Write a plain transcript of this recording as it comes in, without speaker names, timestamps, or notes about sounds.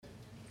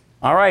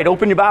All right,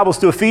 open your Bibles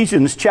to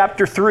Ephesians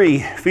chapter 3.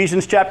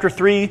 Ephesians chapter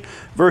 3,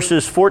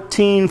 verses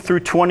 14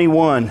 through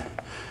 21.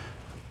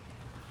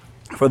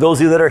 For those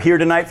of you that are here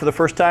tonight for the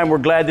first time, we're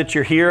glad that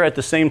you're here. At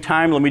the same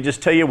time, let me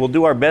just tell you, we'll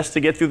do our best to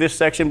get through this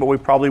section, but we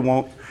probably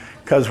won't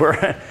because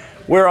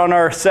we're on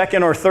our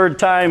second or third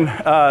time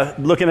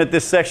looking at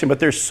this section,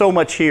 but there's so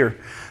much here.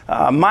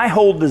 My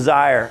whole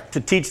desire to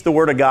teach the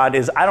Word of God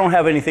is I don't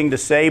have anything to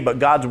say, but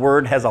God's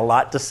Word has a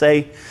lot to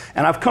say.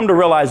 And I've come to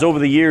realize over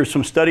the years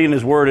from studying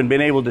His Word and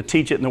being able to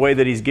teach it in the way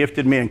that He's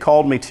gifted me and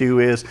called me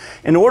to is,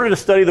 in order to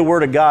study the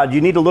Word of God,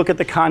 you need to look at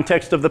the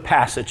context of the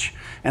passage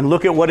and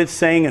look at what it's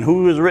saying and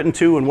who it was written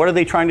to and what are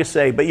they trying to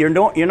say. But you're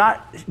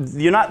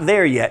not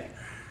there yet.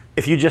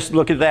 If you just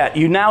look at that,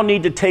 you now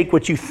need to take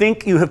what you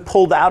think you have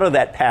pulled out of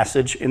that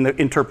passage in the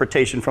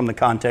interpretation from the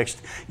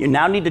context. You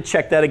now need to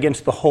check that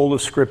against the whole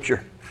of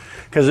Scripture.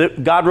 Because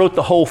God wrote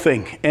the whole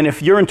thing. And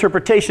if your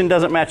interpretation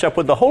doesn't match up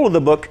with the whole of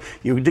the book,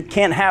 you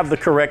can't have the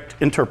correct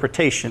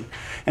interpretation.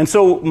 And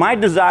so my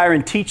desire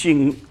in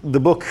teaching the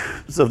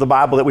books of the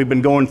Bible that we've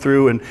been going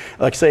through, and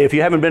like I say, if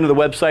you haven't been to the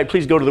website,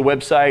 please go to the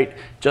website,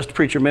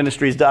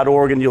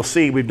 justpreacherministries.org, and you'll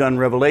see we've done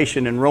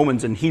Revelation and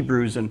Romans and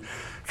Hebrews and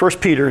 1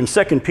 Peter and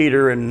 2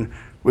 Peter, and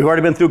we've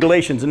already been through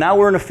Galatians, and now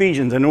we're in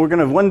Ephesians, and we're going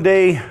to one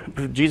day,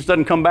 if Jesus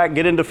doesn't come back,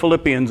 get into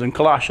Philippians and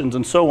Colossians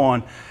and so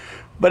on.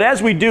 But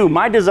as we do,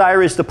 my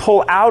desire is to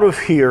pull out of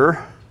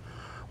here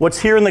what's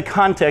here in the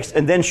context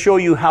and then show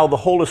you how the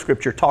whole of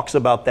Scripture talks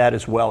about that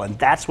as well. And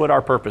that's what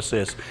our purpose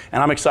is.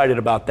 And I'm excited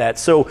about that.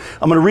 So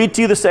I'm going to read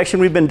to you the section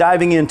we've been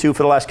diving into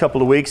for the last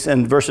couple of weeks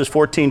and verses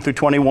 14 through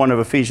 21 of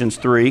Ephesians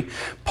 3.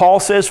 Paul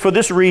says, "For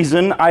this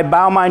reason I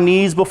bow my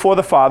knees before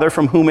the Father,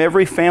 from whom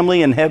every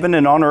family in heaven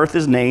and on earth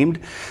is named,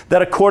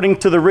 that according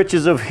to the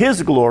riches of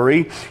His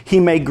glory, He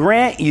may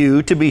grant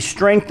you to be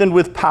strengthened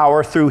with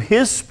power through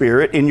His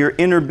Spirit in your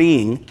inner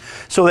being,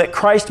 so that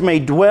Christ may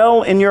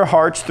dwell in your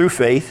hearts through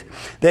faith,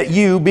 that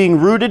you, being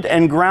rooted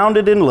and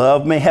grounded in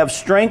love, may have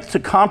strength to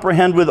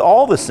comprehend with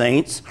all the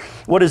saints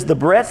what is the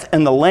breadth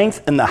and the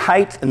length and the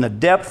height and the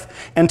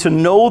depth, and to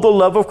know the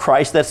love of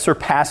Christ that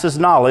surpasses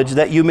knowledge,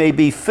 that you may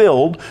be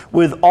filled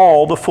with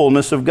all the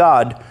fullness of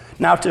God.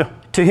 Now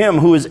to Him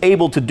who is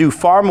able to do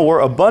far more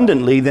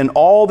abundantly than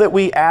all that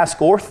we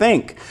ask or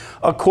think,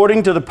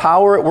 according to the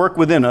power at work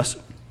within us,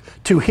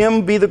 to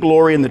Him be the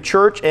glory in the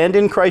church and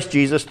in Christ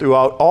Jesus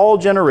throughout all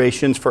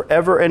generations,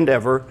 forever and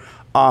ever.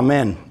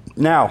 Amen."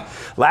 Now,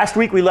 last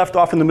week we left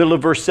off in the middle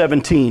of verse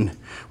 17.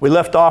 We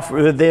left off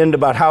at the end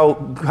about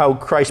how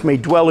Christ may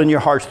dwell in your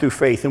hearts through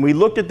faith. And we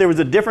looked at there was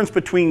a difference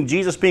between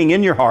Jesus being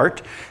in your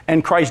heart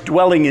and Christ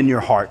dwelling in your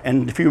heart.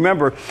 And if you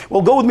remember,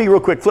 well, go with me real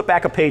quick. Flip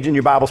back a page in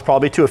your Bibles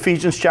probably to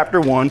Ephesians chapter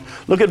 1.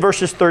 Look at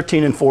verses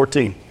 13 and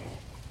 14.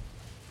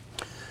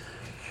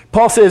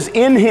 Paul says,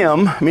 "In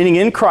Him," meaning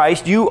in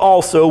Christ, "you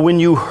also,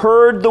 when you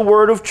heard the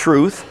word of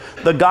truth,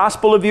 the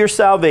gospel of your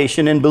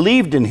salvation, and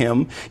believed in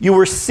Him, you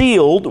were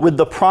sealed with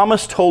the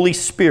promised Holy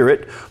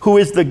Spirit, who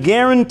is the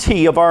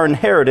guarantee of our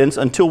inheritance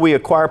until we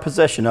acquire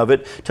possession of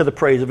it to the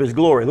praise of His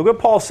glory." Look what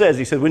Paul says.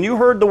 He says, when you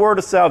heard the word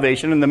of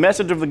salvation and the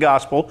message of the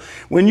gospel,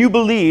 when you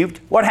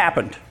believed, what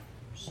happened?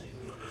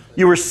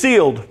 You were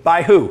sealed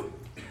by who?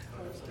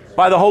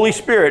 By the Holy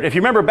Spirit. If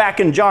you remember back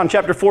in John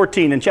chapter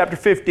 14 and chapter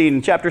 15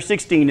 and chapter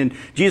 16, and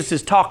Jesus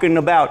is talking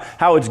about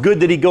how it's good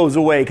that He goes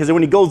away, because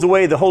when He goes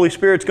away, the Holy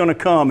Spirit's going to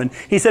come. And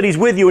He said He's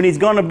with you and He's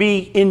going to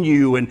be in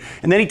you. And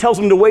then He tells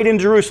them to wait in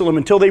Jerusalem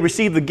until they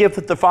receive the gift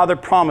that the Father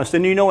promised.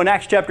 And you know, in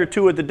Acts chapter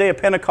 2, at the day of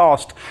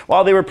Pentecost,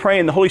 while they were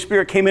praying, the Holy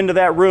Spirit came into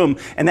that room.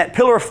 And that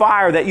pillar of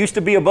fire that used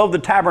to be above the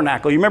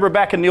tabernacle, you remember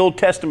back in the Old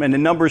Testament,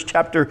 in Numbers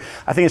chapter,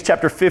 I think it's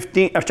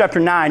chapter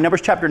 9,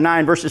 Numbers chapter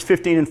 9, verses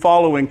 15 and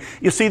following,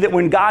 you see that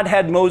when God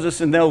had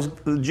Moses and those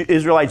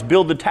Israelites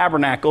build the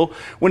tabernacle,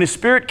 when His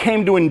Spirit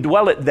came to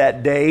indwell it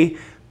that day,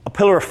 a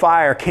pillar of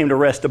fire came to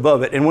rest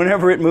above it. And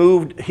whenever it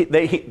moved,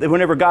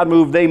 whenever God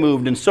moved, they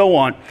moved, and so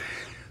on.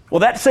 Well,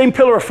 that same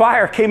pillar of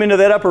fire came into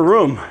that upper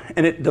room,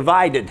 and it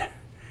divided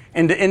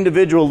into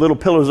individual little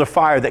pillars of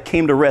fire that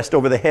came to rest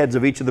over the heads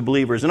of each of the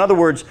believers. In other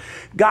words,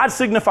 God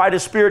signified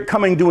His Spirit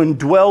coming to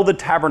indwell the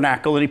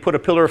tabernacle, and He put a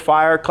pillar of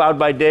fire, cloud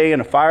by day,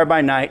 and a fire by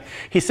night.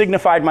 He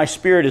signified, my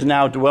Spirit is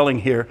now dwelling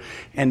here.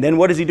 And then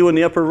what does He do in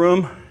the upper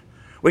room?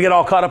 We get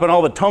all caught up in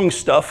all the tongue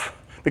stuff,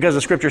 because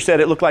the Scripture said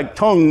it looked like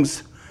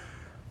tongues.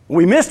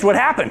 We missed what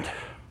happened.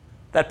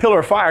 That pillar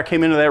of fire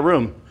came into that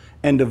room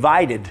and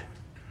divided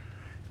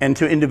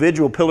into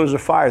individual pillars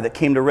of fire that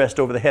came to rest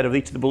over the head of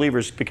each of the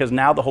believers, because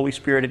now the Holy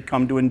Spirit had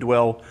come to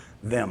indwell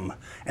them.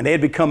 And they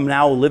had become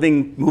now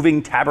living,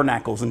 moving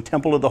tabernacles and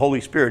temple of the Holy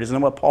Spirit. Isn't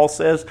that what Paul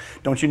says?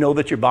 Don't you know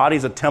that your body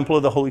is a temple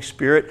of the Holy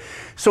Spirit?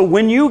 So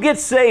when you get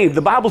saved,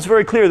 the Bible's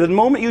very clear that the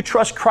moment you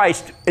trust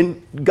Christ,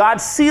 and God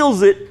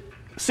seals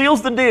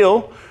the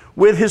deal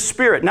with His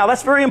Spirit. Now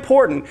that's very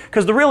important,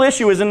 because the real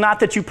issue isn't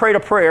not that you prayed a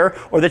prayer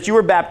or that you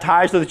were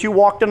baptized or that you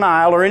walked an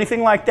aisle or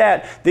anything like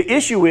that. The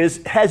issue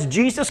is, has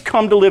Jesus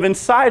come to live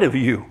inside of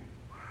you?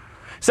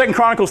 2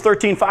 Chronicles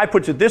 13:5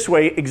 puts it this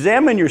way: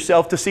 examine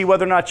yourself to see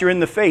whether or not you're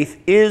in the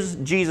faith. Is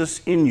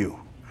Jesus in you?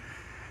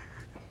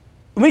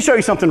 Let me show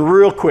you something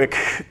real quick.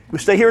 We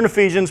stay here in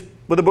Ephesians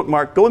with a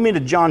bookmark. Go with me to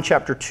John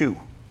chapter 2.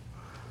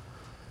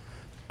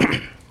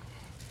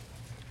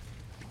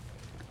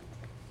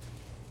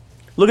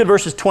 Look at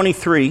verses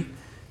 23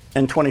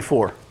 and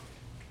 24.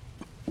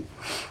 It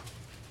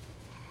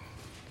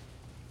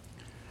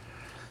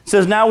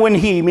says, now when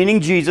he,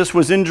 meaning Jesus,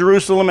 was in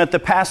Jerusalem at the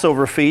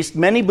Passover feast,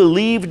 many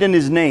believed in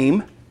his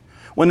name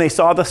when they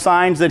saw the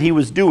signs that he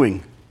was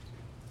doing.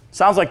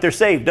 Sounds like they're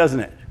saved, doesn't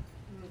it?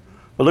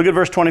 But look at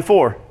verse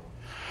 24.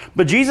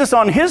 But Jesus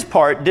on his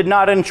part did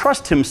not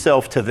entrust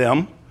himself to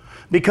them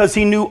because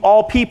he knew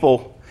all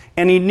people,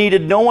 and he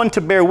needed no one to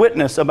bear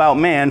witness about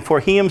man, for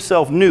he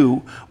himself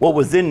knew what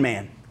was in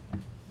man.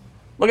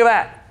 Look at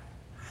that.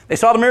 They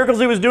saw the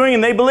miracles he was doing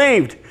and they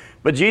believed,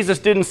 but Jesus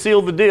didn't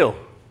seal the deal.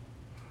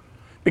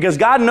 Because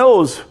God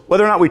knows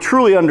whether or not we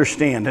truly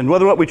understand and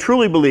whether or not we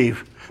truly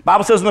believe. The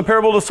Bible says in the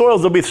parable of the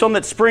soils, there'll be some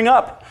that spring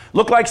up,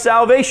 look like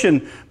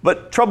salvation,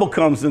 but trouble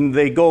comes and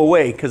they go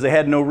away because they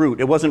had no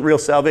root. It wasn't real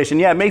salvation.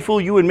 Yeah, it may fool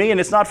you and me, and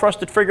it's not for us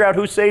to figure out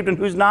who's saved and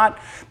who's not.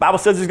 The Bible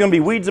says there's going to be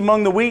weeds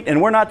among the wheat,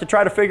 and we're not to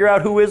try to figure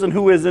out who is and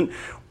who isn't,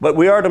 but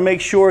we are to make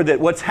sure that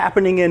what's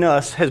happening in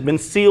us has been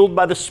sealed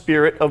by the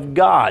Spirit of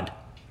God.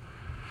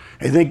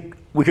 I think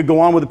we could go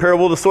on with the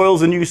parable of the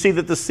soils, and you see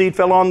that the seed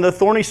fell on the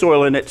thorny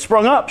soil, and it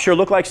sprung up. Sure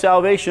looked like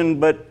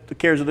salvation, but the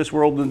cares of this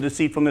world and the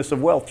deceitfulness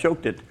of wealth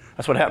choked it.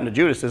 That's what happened to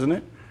Judas, isn't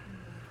it?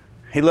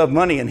 He loved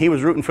money, and he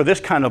was rooting for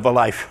this kind of a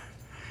life.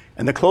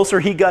 And the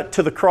closer he got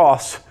to the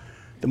cross,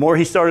 the more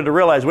he started to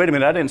realize, wait a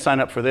minute, I didn't sign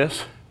up for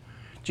this.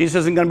 Jesus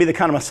isn't going to be the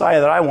kind of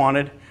Messiah that I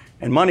wanted.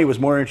 And money was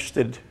more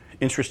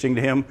interesting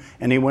to him,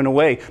 and he went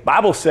away. The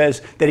Bible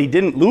says that he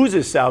didn't lose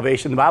his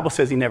salvation. The Bible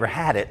says he never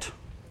had it.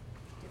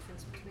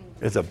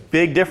 There's a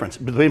big difference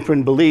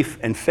between belief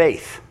and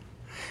faith.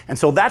 And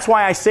so that's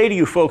why I say to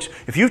you folks,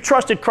 if you've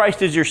trusted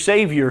Christ as your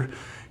Savior,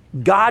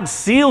 God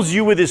seals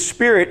you with his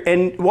Spirit.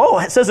 And, well,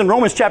 it says in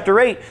Romans chapter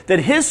 8 that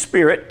his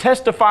Spirit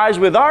testifies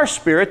with our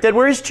spirit that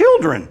we're his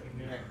children.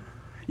 Amen.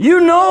 You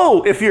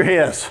know if you're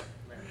his.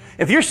 Amen.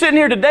 If you're sitting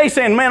here today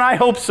saying, man, I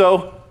hope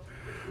so.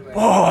 Amen.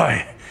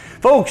 Boy,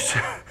 folks,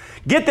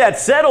 get that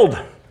settled.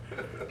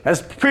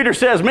 As Peter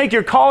says, make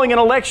your calling and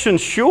election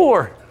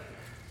sure.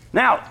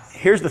 Now,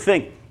 here's the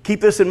thing.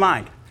 Keep this in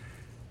mind.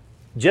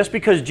 Just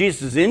because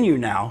Jesus is in you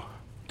now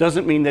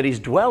doesn't mean that he's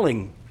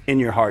dwelling in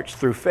your hearts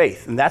through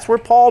faith. And that's where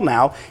Paul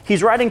now,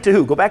 he's writing to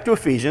who? Go back to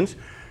Ephesians.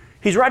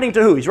 He's writing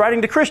to who? He's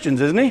writing to Christians,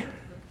 isn't he?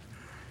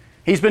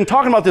 He's been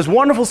talking about this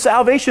wonderful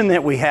salvation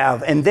that we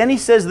have. And then he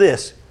says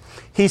this.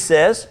 He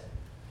says,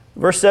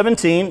 verse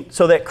 17,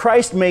 so that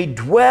Christ may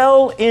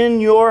dwell in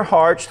your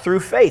hearts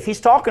through faith.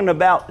 He's talking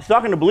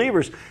to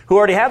believers who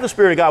already have the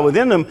Spirit of God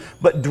within them,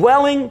 but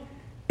dwelling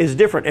is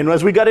different. And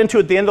as we got into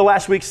it at the end of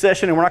last week's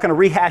session, and we're not going to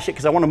rehash it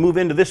because I want to move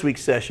into this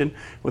week's session.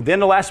 With the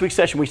end of last week's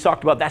session, we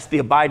talked about that's the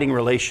abiding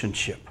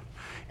relationship.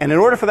 And in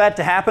order for that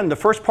to happen, the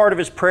first part of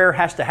his prayer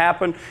has to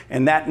happen,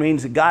 and that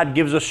means that God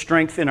gives us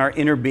strength in our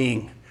inner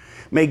being.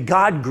 May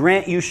God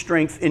grant you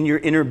strength in your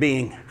inner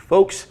being.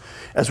 Folks,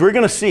 as we're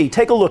going to see,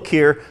 take a look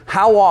here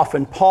how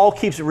often Paul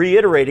keeps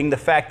reiterating the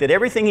fact that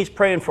everything he's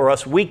praying for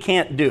us, we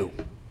can't do.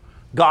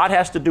 God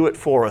has to do it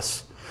for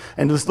us.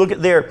 And let's look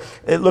at there,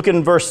 look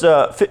in verse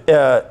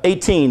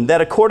 18,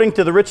 that according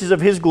to the riches of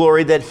his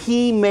glory, that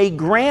he may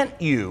grant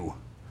you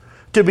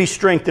to be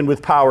strengthened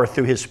with power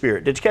through his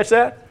Spirit. Did you catch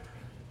that?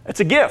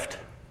 It's a gift.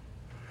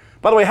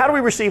 By the way, how do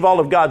we receive all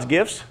of God's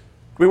gifts? Do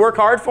we work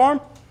hard for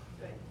them?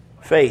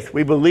 Faith.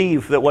 We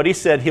believe that what he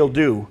said he'll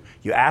do.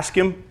 You ask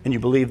him and you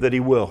believe that he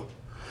will.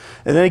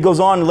 And then he goes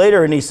on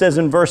later and he says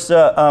in verse,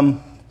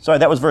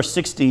 that was verse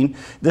 16.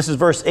 This is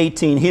verse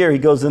 18 here. He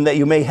goes, in that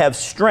you may have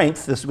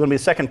strength. This is going to be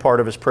the second part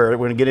of his prayer that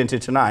we're going to get into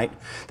tonight.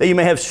 That you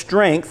may have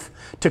strength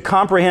to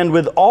comprehend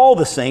with all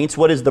the saints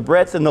what is the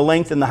breadth and the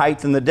length and the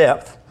height and the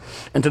depth,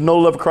 and to know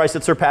the love of Christ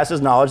that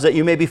surpasses knowledge, that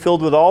you may be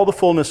filled with all the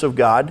fullness of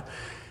God.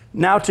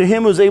 Now to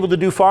him who is able to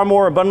do far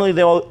more abundantly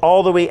than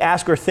all that we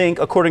ask or think,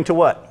 according to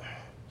what?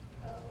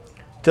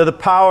 To the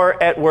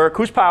power at work.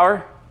 Whose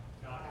power?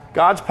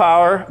 God's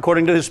power,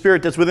 according to his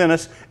Spirit that's within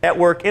us, at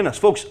work in us.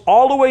 Folks,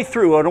 all the way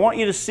through, I want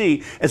you to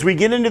see, as we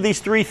get into these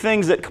three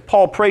things that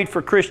Paul prayed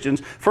for Christians,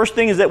 first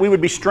thing is that we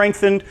would be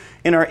strengthened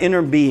in our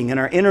inner being, in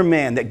our inner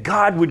man, that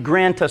God would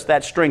grant us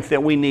that strength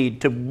that we need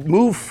to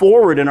move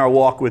forward in our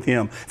walk with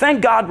him.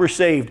 Thank God we're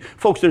saved.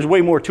 Folks, there's way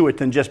more to it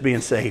than just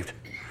being saved.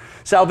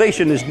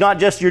 Salvation is not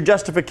just your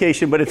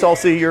justification, but it's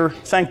also your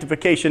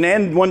sanctification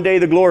and one day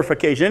the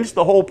glorification. It's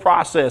the whole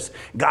process.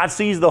 God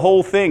sees the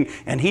whole thing,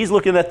 and he's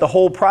looking at the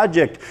whole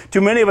project.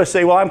 Too many of us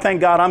say, well,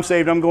 thank God I'm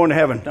saved, I'm going to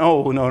heaven.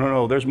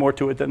 No. There's more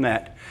to it than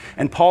that.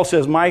 And Paul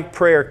says, my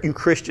prayer, you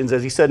Christians,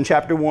 as he said in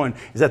chapter 1,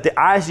 is that the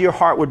eyes of your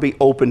heart would be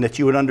open, that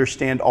you would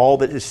understand all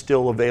that is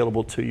still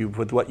available to you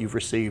with what you've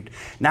received.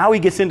 Now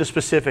he gets into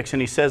specifics,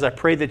 and he says, I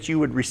pray that you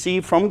would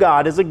receive from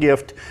God as a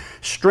gift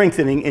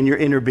strengthening in your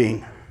inner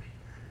being.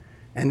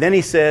 And then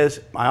he says,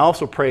 I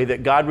also pray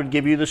that God would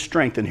give you the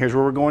strength, and here's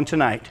where we're going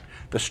tonight,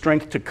 the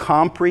strength to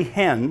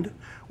comprehend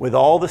with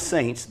all the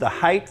saints the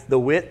height, the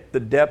width, the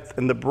depth,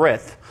 and the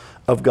breadth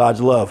of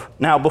God's love.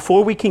 Now,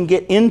 before we can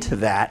get into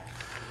that,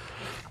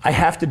 I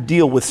have to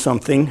deal with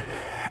something.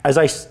 As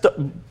I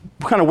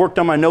kind of worked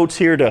on my notes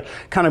here to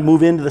kind of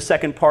move into the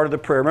second part of the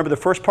prayer. Remember, the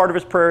first part of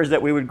his prayer is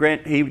that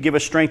He would give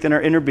us strength in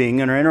our inner being,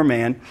 in our inner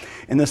man.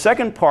 And the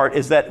second part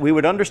is that we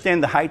would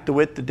understand the height, the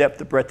width, the depth,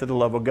 the breadth of the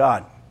love of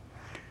God.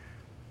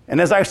 And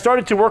as I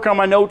started to work on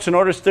my notes in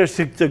order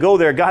to go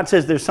there, God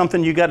says there's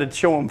something you got to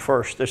show them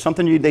first. There's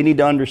something they need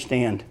to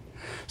understand.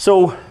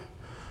 So,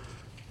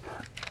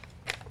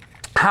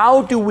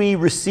 how do we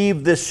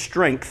receive this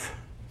strength?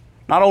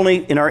 Not only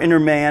in our inner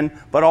man,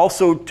 but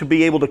also to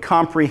be able to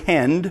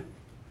comprehend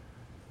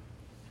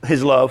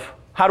His love.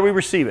 How do we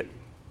receive it?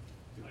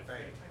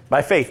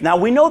 By faith. Now,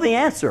 we know the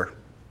answer.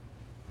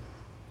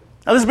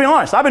 Now, let's be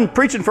honest. I've been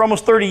preaching for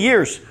almost 30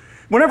 years.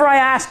 Whenever I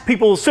ask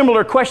people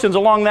similar questions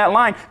along that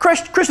line,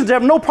 Christians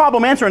have no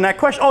problem answering that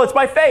question. Oh, it's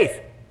by faith.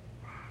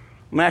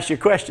 I'm going to ask you a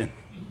question.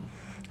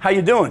 How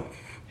you doing?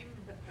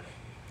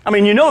 I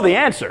mean, you know the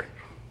answer.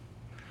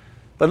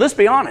 But let's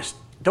be honest.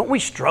 Don't we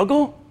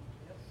struggle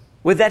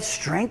with that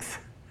strength?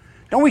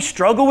 Don't we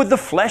struggle with the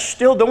flesh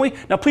still? Don't we?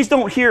 Now, please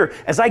don't hear,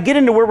 as I get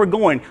into where we're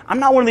going, I'm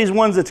not one of these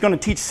ones that's going to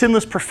teach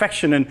sinless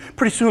perfection and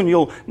pretty soon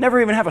you'll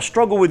never even have a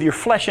struggle with your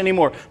flesh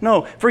anymore.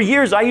 No, for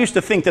years I used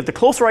to think that the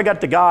closer I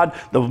got to God,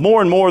 the more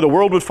and more the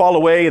world would fall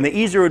away and the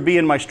easier it would be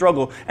in my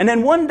struggle. And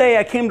then one day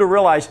I came to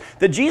realize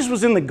that Jesus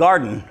was in the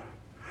garden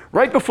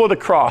right before the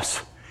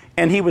cross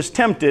and He was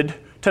tempted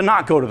to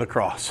not go to the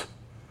cross.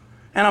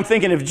 And I'm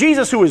thinking, if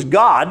Jesus, who is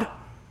God,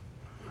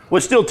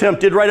 was still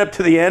tempted right up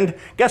to the end,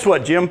 guess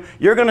what, Jim?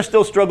 You're going to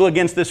still struggle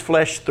against this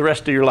flesh the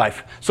rest of your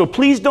life. So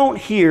please don't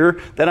hear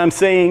that I'm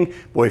saying,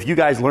 boy, if you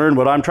guys learn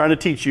what I'm trying to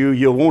teach you,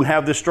 you won't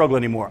have this struggle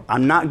anymore.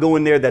 I'm not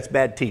going there. That's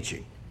bad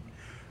teaching.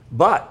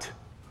 But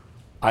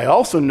I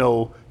also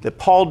know that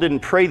Paul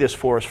didn't pray this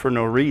for us for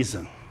no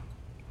reason.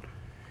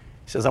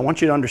 He says, I want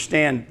you to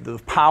understand the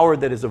power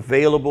that is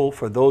available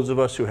for those of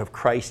us who have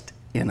Christ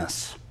in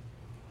us.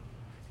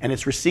 And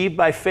it's received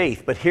by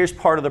faith. But here's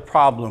part of the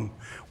problem.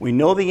 We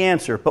know the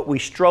answer, but we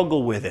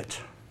struggle with it.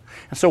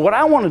 And so what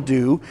I want to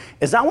do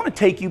is I want to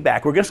take you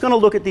back. We're just going to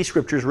look at these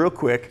scriptures real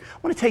quick. I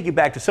want to take you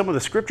back to some of the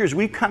scriptures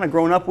we've kind of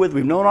grown up with,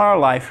 we've known all our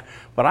life,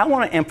 but I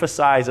want to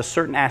emphasize a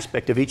certain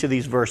aspect of each of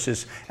these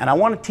verses, and I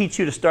want to teach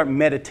you to start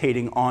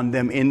meditating on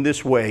them in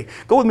this way.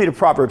 Go with me to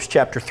Proverbs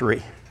chapter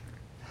 3.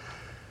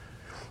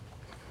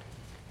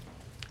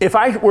 If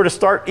I were to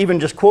start even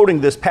just quoting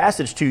this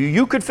passage to you,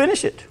 you could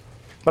finish it,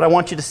 but I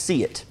want you to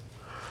see it.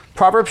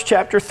 Proverbs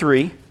chapter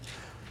 3.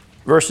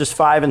 Verses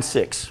 5 and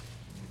 6.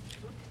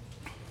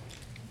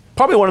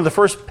 Probably one of the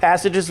first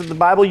passages of the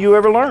Bible you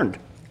ever learned.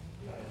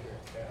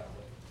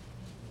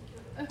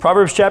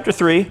 Proverbs chapter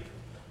 3,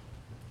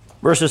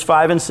 verses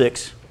 5 and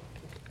 6.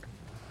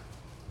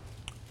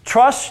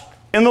 Trust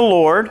in the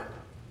Lord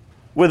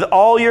with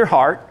all your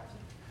heart,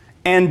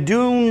 and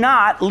do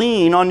not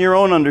lean on your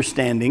own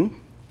understanding.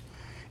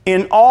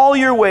 In all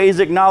your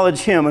ways acknowledge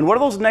Him. And what are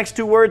those next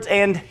two words?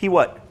 And He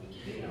what?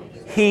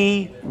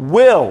 He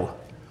will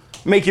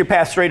make your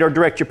path straight or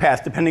direct your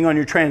path, depending on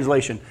your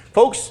translation.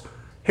 Folks,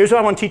 here's what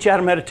I want to teach you how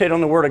to meditate on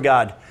the Word of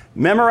God.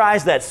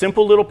 Memorize that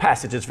simple little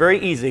passage. It's very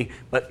easy,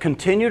 but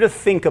continue to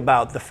think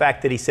about the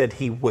fact that He said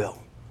He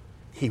will.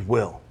 He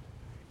will.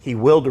 He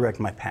will direct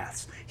my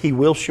paths. He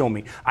will show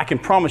me. I can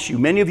promise you,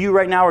 many of you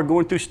right now are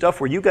going through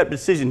stuff where you've got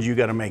decisions you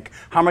got to make.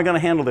 How am I going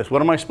to handle this?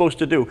 What am I supposed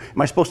to do? Am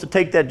I supposed to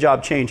take that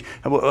job change?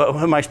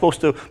 Am I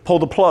supposed to pull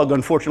the plug?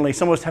 Unfortunately,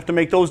 some of us have to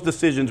make those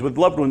decisions with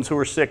loved ones who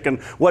are sick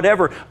and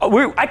whatever.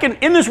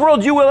 In this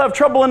world, you will have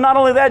trouble. And not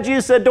only that,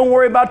 Jesus said, don't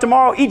worry about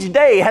tomorrow. Each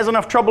day has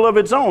enough trouble of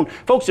its own.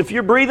 Folks, if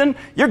you're breathing,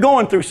 you're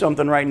going through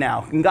something right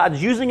now. And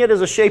God's using it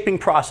as a shaping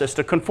process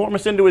to conform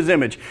us into His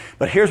image.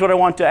 But here's what I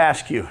want to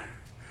ask you.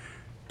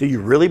 Do you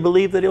really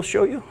believe that He'll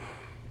show you?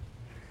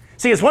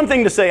 See, it's one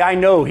thing to say, I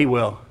know He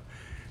will.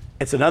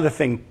 It's another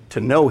thing to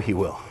know He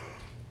will.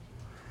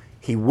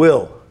 He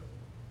will.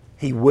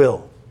 He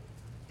will.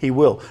 He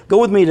will. Go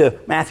with me to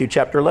Matthew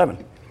chapter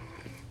 11.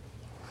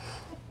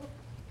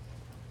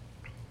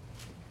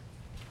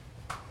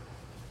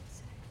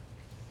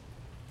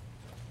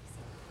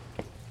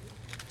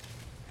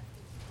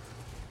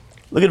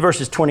 Look at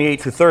verses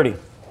 28 through 30.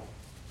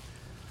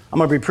 I'm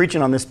going to be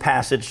preaching on this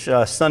passage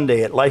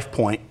Sunday at Life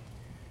Point,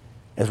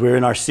 as we're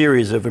in our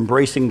series of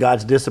embracing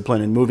God's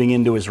discipline and moving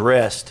into His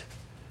rest.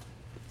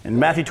 In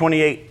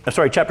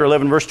chapter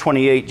 11, verse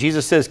 28,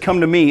 Jesus says,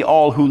 come to me,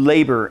 all who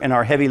labor and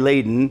are heavy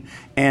laden,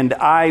 and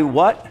I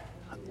what?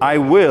 I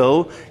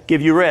will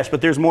give you rest.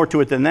 But there's more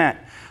to it than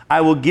that.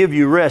 I will give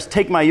you rest.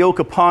 Take my yoke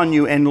upon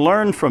you and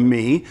learn from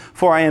me,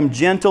 for I am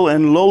gentle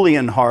and lowly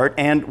in heart.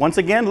 And once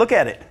again, look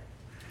at it.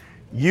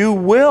 You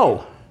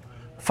will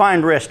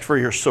find rest for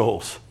your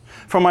souls.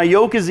 For my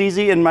yoke is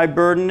easy and my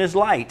burden is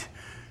light.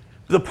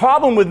 The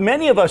problem with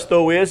many of us,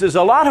 though, is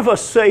a lot of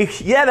us say,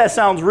 yeah, that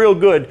sounds real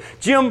good.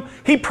 Jim,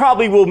 he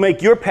probably will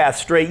make your path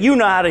straight. You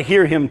know how to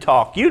hear him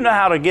talk. You know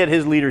how to get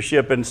his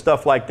leadership and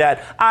stuff like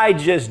that. I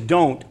just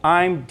don't.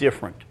 I'm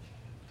different.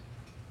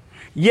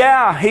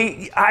 Yeah,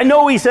 I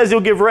know he says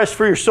he'll give rest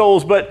for your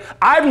souls, but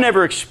I've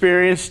never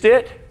experienced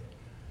it.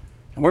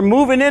 And we're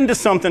moving into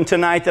something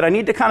tonight that I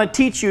need to kind of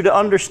teach you to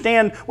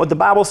understand what the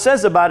Bible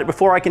says about it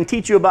before I can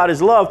teach you about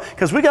His love,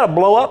 because we got to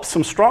blow up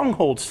some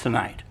strongholds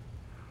tonight.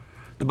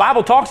 The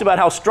Bible talks about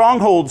how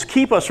strongholds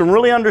keep us from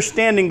really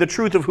understanding the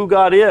truth of who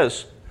God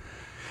is.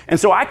 And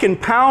so I can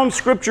pound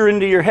Scripture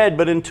into your head,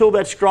 but until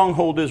that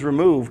stronghold is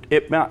removed,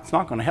 it's not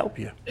going to help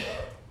you.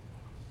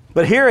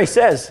 But here He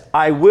says,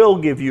 I will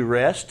give you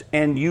rest,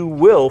 and you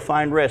will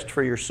find rest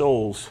for your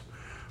souls.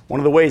 One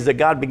of the ways that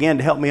God began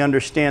to help me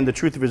understand the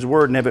truth of His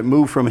Word and have it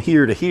move from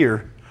here to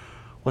here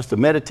was to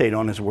meditate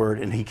on His Word.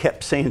 And He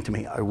kept saying to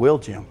me, I will,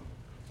 Jim.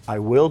 I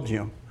will,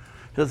 Jim.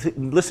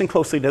 Listen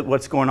closely to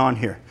what's going on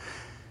here.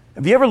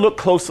 Have you ever looked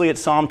closely at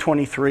Psalm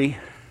 23,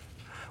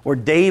 where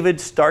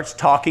David starts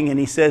talking and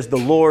he says, the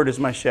Lord is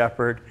my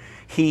shepherd,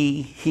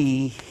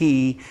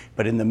 he,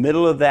 but in the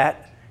middle of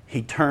that,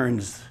 he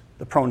turns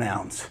the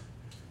pronouns.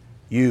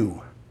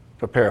 You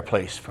prepare a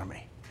place for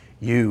me.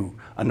 You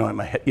anoint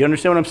my head. You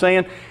understand what I'm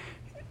saying?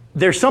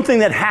 There's something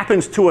that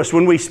happens to us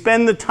when we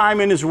spend the time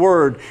in His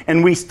Word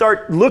and we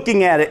start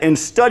looking at it and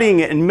studying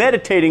it and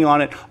meditating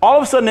on it. All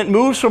of a sudden it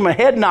moves from a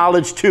head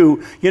knowledge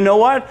to, you know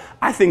what?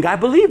 I think I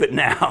believe it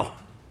now.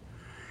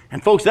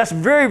 And folks, that's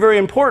very, very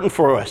important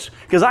for us,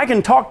 because I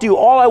can talk to you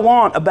all I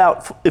want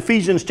about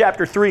Ephesians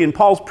chapter 3 and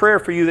Paul's prayer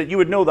for you that you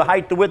would know the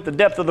height, the width, the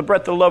depth, of the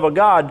breadth, the love of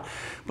God.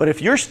 But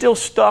if you're still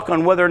stuck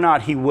on whether or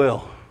not He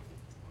will,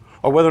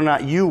 or whether or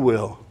not you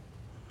will,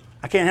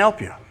 I can't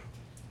help you.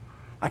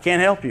 I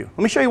can't help you.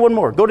 Let me show you one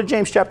more. Go to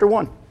James chapter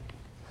 1.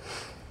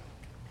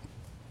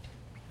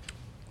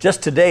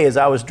 Just today, as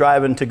I was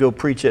driving to go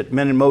preach at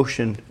Men in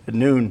Motion at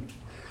noon,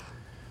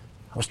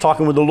 I was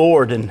talking with the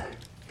Lord, and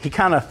He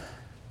kind of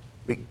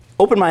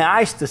opened my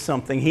eyes to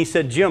something. He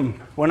said, Jim,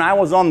 when I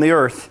was on the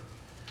earth,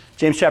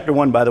 James chapter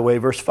 1, by the way,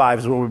 verse 5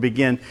 is where we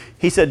begin.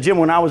 He said, Jim,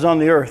 when I was on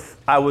the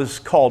earth, I was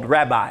called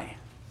rabbi,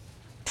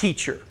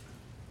 teacher.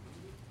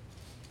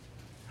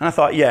 And I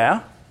thought,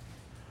 yeah.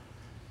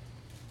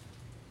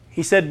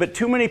 He said, but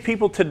too many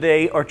people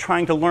today are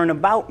trying to learn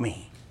about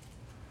me.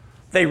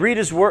 They read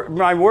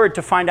my word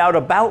to find out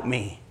about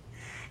me.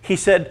 He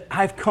said,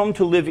 I've come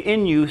to live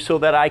in you so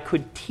that I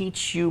could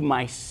teach you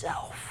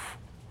myself.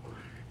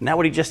 Isn't that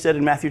what He just said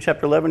in Matthew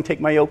chapter 11? Take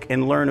my yoke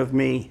and learn of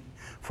me,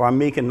 for I'm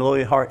meek and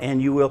lowly of heart,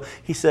 and you will.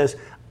 He says,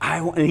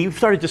 and He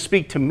started to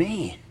speak to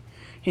me.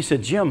 He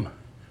said, Jim,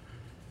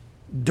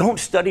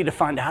 don't study to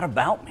find out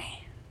about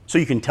me so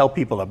you can tell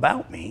people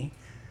about me.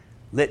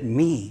 Let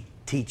me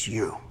teach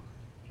you.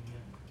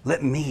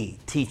 Let me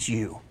teach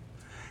you.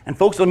 And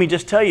folks, let me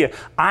just tell you,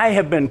 I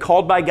have been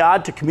called by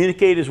God to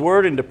communicate His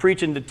Word and to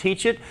preach and to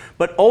teach it,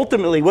 but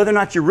ultimately, whether or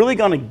not you're really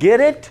going to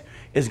get it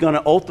is going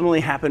to ultimately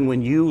happen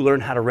when you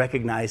learn how to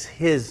recognize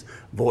His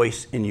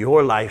voice in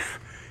your life.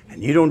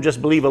 And you don't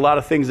just believe a lot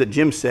of things that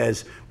Jim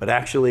says, but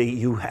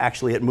actually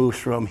it moves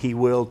from He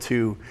will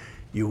to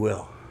you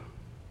will.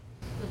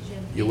 Well,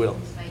 Jim, you will.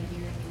 By hearing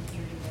and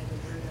hearing by the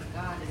Word of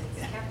God, and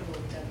it's capital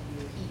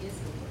W, He is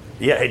the Word.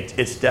 Yeah,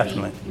 it's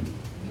definitely.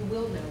 You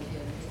will know Him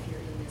if you're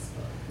in this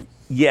book.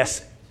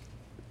 Yes,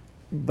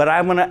 but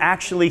I'm going to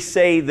actually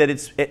say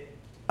that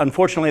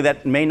unfortunately,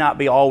 that may not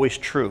be always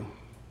true.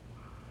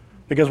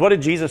 Because what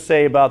did Jesus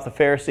say about the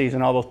Pharisees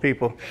and all those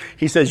people?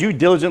 He says, you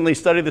diligently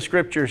study the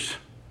Scriptures.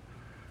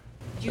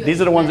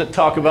 These are the ones that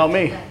talk about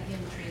me.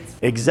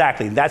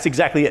 Exactly. That's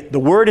exactly it. The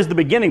Word is the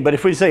beginning, but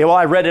if we say, well,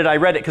 I read it,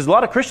 because a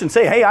lot of Christians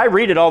say, hey, I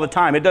read it all the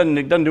time. It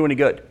doesn't do any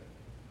good.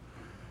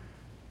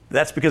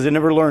 That's because they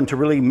never learned to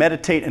really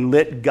meditate and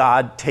let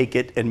God take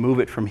it and move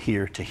it from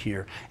here to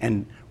here.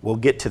 And we'll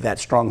get to that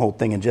stronghold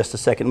thing in just a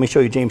second. Let me show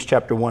you James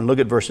chapter 1. Look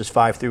at verses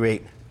 5 through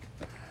 8.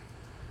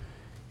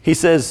 He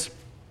says,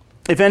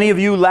 if any of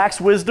you lacks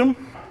wisdom,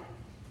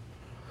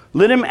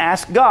 let him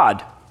ask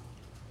God.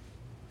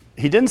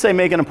 He didn't say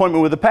make an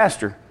appointment with a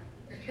pastor.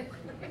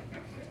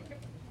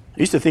 I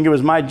used to think it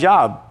was my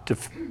job to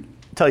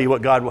tell you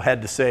what God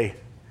had to say,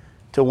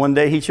 till one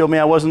day He showed me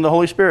I wasn't the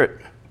Holy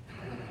Spirit.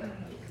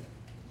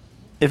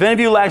 If any of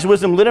you lacks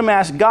wisdom, let him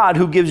ask God,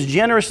 who gives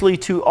generously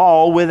to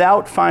all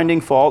without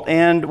finding fault,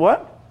 and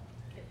what?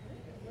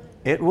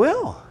 It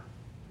will.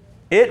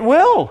 It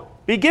will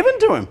be given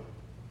to him.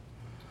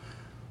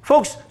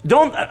 Folks,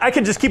 I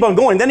could just keep on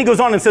going. Then he goes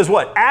on and says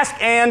what? Ask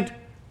and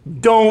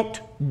don't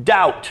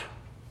doubt.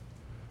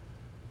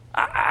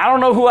 I don't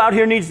know who out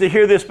here needs to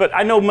hear this, but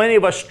I know many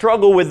of us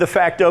struggle with the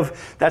fact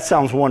of, that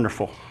sounds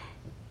wonderful.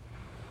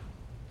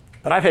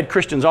 But I've had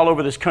Christians all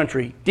over this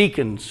country,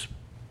 deacons,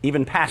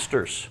 even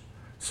pastors,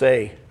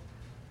 say,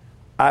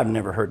 I've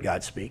never heard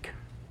God speak.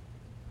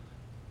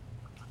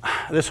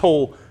 This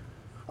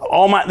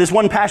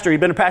one pastor, he'd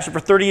been a pastor for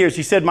 30 years.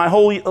 He said, my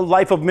whole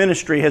life of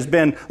ministry has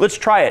been, let's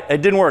try it.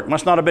 It didn't work.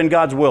 Must not have been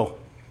God's will.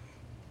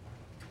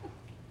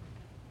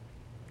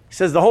 He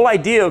says the whole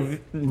idea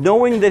of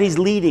knowing that He's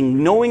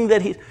leading, knowing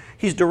that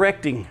He's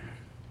directing.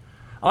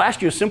 I'll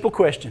ask you a simple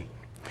question.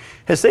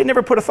 Has Satan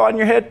ever put a thought in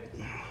your head?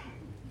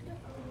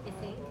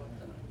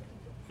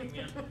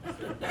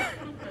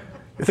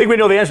 I think we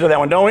know the answer to that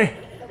one, don't we?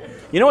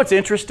 You know what's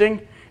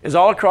interesting is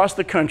all across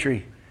the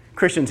country,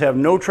 Christians have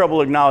no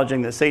trouble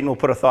acknowledging that Satan will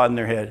put a thought in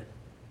their head.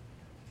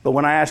 But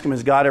when I ask them,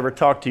 has God ever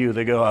talked to you?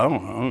 They go, I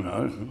don't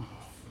know.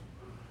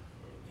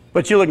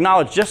 But you'll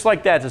acknowledge just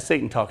like that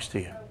Satan talks to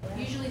you.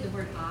 Usually the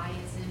word I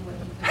is in what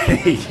you put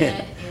in my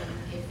head.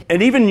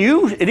 And even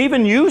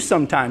you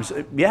sometimes,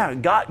 yeah,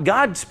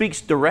 God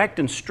speaks direct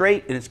and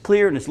straight, and it's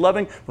clear and it's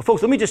loving. But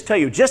folks, let me just tell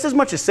you, just as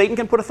much as Satan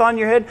can put a thought in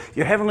your head,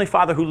 your Heavenly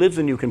Father who lives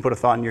in you can put a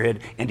thought in your head,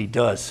 and He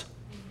does.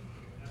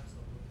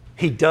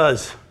 He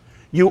does.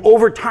 You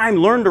over time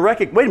learn to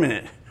recognize, wait a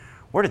minute,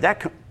 where did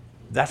that come?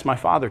 That's my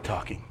Father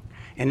talking.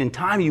 And in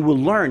time you will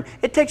learn.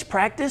 It takes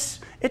practice.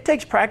 It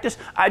takes practice.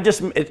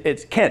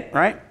 It's Kent,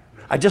 right?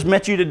 I just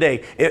met you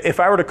today. If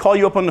I were to call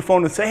you up on the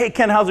phone and say, hey,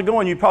 Ken, how's it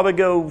going? You'd probably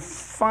go,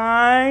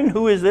 fine.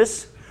 Who is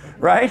this?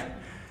 Right?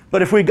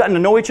 But if we'd gotten to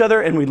know each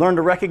other and we learned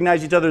to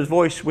recognize each other's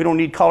voice, we don't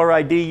need caller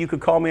ID. You could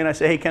call me and I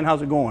say, hey, Ken,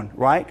 how's it going?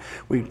 Right?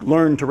 We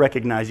learn to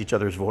recognize each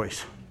other's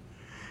voice.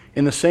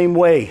 In the same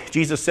way,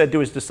 Jesus said to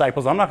His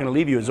disciples, I'm not going to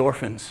leave you as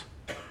orphans.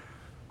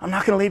 I'm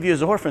not going to leave you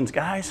as orphans,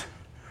 guys.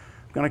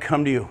 I'm going to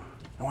come to you.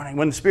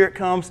 When the Spirit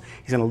comes,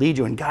 He's going to lead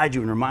you and guide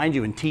you and remind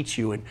you and teach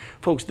you. And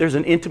folks, there's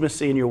an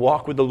intimacy in your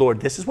walk with the Lord.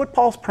 This is what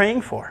Paul's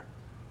praying for.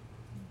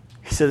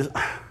 He says,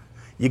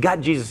 you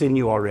got Jesus in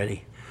you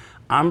already.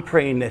 I'm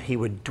praying that He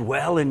would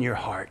dwell in your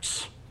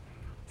hearts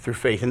through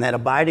faith in that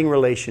abiding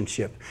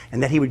relationship,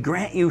 and that He would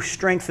grant you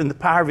strength in the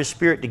power of His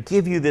Spirit to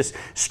give you this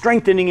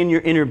strengthening in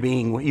your inner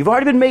being. You've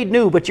already been made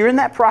new, but you're in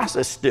that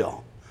process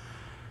still.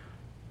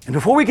 And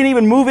before we can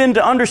even move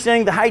into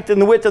understanding the height and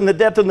the width and the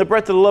depth and the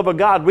breadth of the love of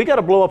God, we got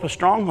to blow up a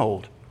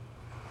stronghold.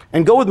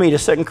 And go with me to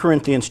 2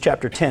 Corinthians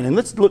chapter 10, and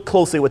let's look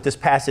closely what this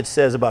passage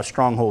says about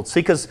strongholds.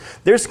 See, because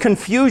there's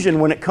confusion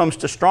when it comes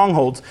to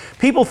strongholds.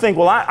 People think,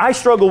 well, I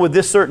struggle with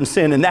this certain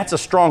sin, and that's a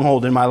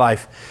stronghold in my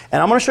life.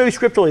 And I'm going to show you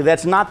scripturally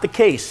that's not the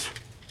case.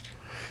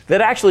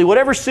 That actually,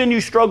 whatever sin you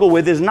struggle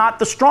with is not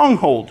the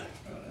stronghold.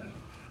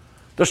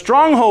 The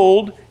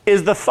stronghold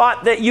is the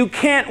thought that you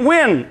can't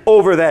win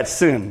over that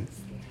sin.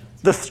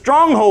 The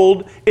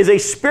stronghold is a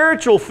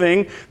spiritual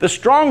thing. The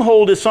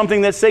stronghold is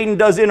something that Satan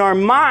does in our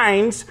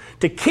minds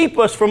to keep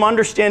us from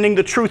understanding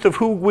the truth of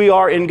who we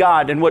are in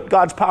God and what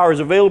God's power is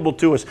available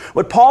to us.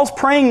 What Paul's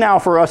praying now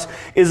for us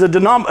is a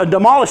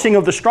demolishing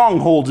of the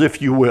strongholds,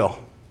 if you will.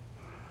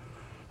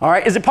 All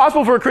right, is it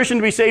possible for a Christian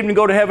to be saved and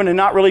go to heaven and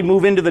not really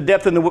move into the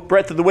depth and the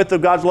breadth of the width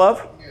of God's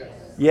love?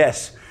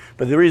 Yes.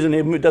 But the reason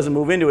it doesn't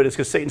move into it is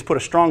because Satan's put a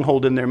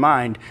stronghold in their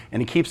mind,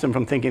 and he keeps them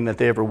from thinking that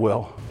they ever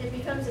will. It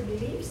becomes a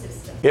belief system.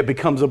 It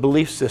becomes a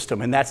belief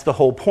system, and that's the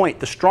whole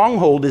point. The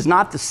stronghold is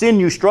not the sin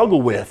you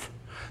struggle with.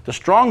 The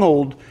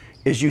stronghold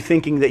is you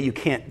thinking that you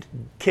can't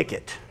kick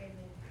it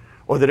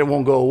or that it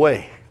won't go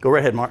away. Go right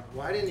ahead, Mark.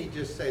 Why didn't He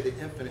just say the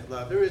infinite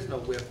love? There is no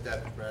width,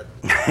 depth,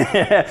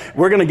 breadth.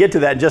 We're going to get to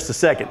that in just a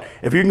second.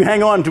 If you can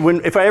hang on to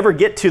if I ever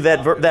get to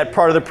that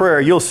part of the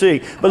prayer, you'll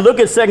see. But look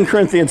at 2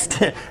 Corinthians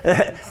 10.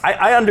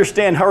 I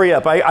understand. Hurry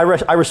up.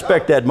 I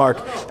respect that, Mark.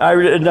 2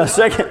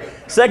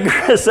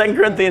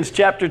 Corinthians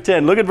chapter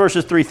 10. Look at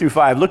verses 3 through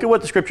 5. Look at what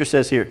the scripture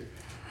says here.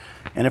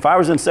 And if I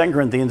was in 2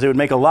 Corinthians, it would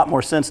make a lot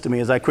more sense to me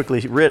as I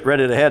quickly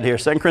read it ahead here.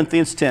 2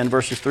 Corinthians 10,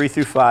 verses 3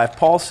 through 5.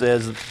 Paul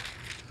says,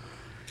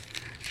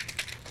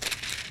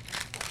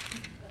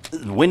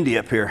 it's windy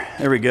up here.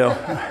 There we go.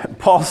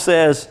 Paul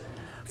says,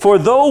 for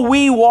though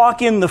we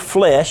walk in the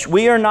flesh,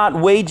 we are not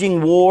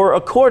waging war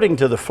according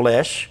to the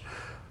flesh.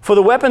 For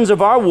the weapons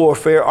of our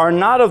warfare are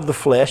not of the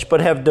flesh,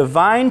 but have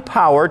divine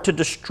power to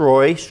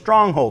destroy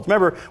strongholds.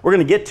 Remember, we're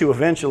going to get to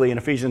eventually in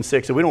Ephesians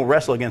 6 that we don't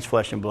wrestle against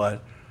flesh and blood.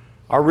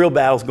 Our real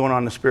battle's going on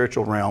in the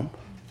spiritual realm.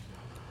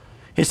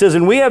 He says,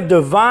 and we have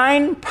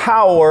divine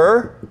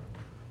power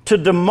to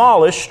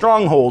demolish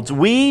strongholds.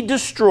 We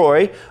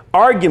destroy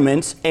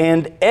arguments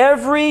and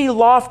every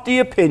lofty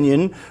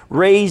opinion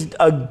raised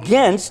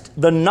against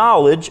the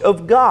knowledge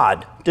of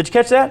God. Did you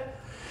catch that?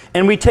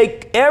 And we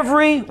take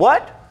every,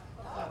 what?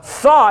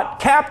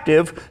 Thought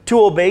captive to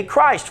obey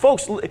Christ.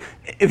 Folks,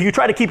 if you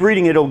try to keep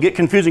reading it, it'll get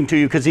confusing to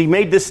you because he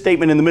made this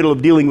statement in the middle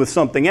of dealing with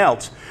something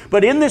else.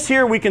 But in this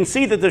here, we can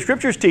see that the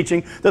scripture's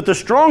teaching that the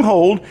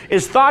stronghold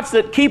is thoughts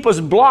that keep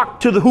us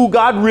blocked to who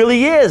God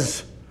really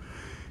is.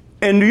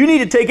 And you need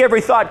to take every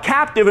thought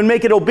captive and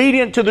make it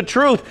obedient to the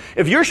truth.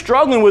 If you're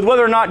struggling with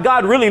whether or not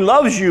God really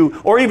loves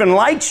you or even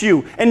likes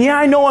you, and yeah,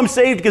 I know I'm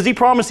saved because He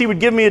promised He would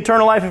give me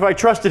eternal life if I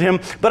trusted Him,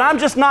 but I'm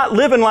just not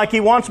living like He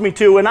wants me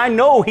to, and I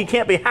know He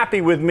can't be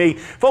happy with me.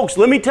 Folks,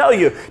 let me tell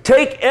you,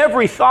 take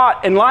every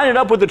thought and line it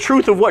up with the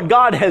truth of what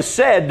God has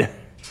said.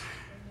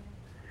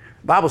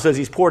 The Bible says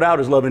He's poured out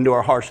His love into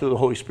our hearts through the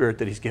Holy Spirit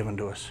that He's given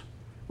to us.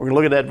 We're going to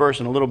look at that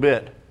verse in a little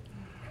bit.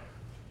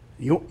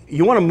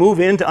 You want to move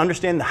in to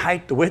understand the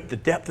height, the width, the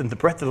depth, and the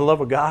breadth of the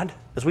love of God?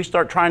 As we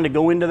start trying to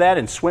go into that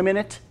and swim in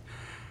it,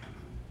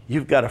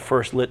 you've got to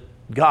first let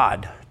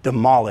God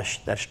demolish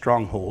that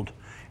stronghold.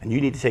 And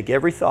you need to take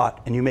every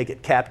thought and you make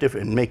it captive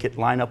and make it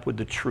line up with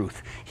the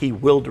truth. He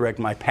will direct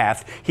my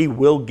path. He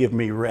will give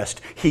me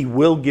rest. He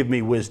will give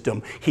me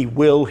wisdom. He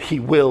will.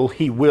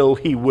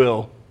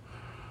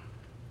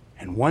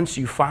 And once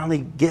you finally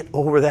get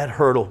over that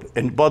hurdle,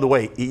 and by the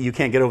way, you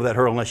can't get over that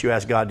hurdle unless you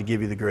ask God to give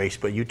you the grace,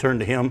 but you turn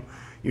to Him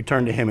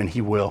and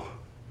He will.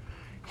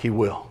 He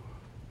will.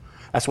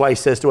 That's why he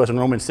says to us in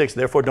Romans 6,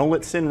 therefore don't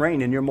let sin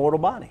reign in your mortal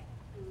body.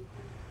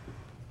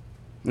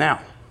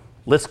 Now,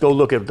 let's go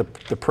look at the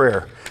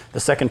prayer, the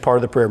second part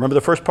of the prayer. Remember,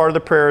 the first part of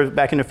the prayer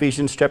back in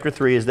Ephesians chapter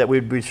 3 is that we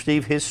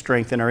receive his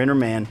strength in our inner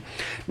man.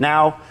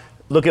 Now,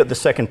 look at the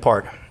second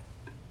part.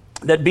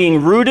 That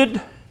being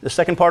rooted, the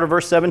second part of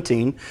verse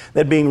 17,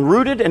 that being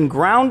rooted and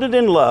grounded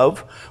in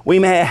love, we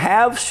may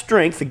have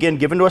strength, again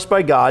given to us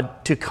by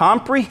God, to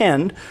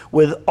comprehend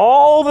with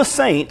all the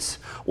saints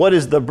what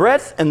is the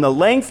breadth and the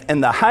length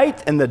and the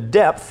height and the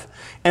depth,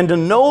 and to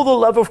know the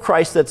love of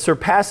Christ that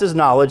surpasses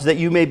knowledge, that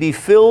you may be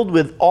filled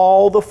with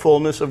all the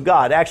fullness of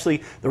God.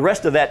 Actually, the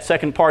rest of that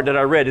second part that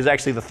I read is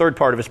actually the third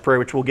part of his prayer,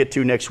 which we'll get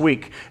to next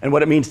week, and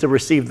what it means to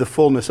receive the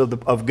fullness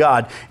of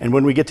God. And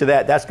when we get to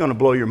that, that's going to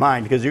blow your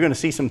mind, because you're going to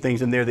see some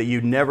things in there that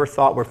you never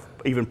thought were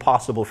even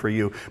possible for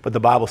you, but the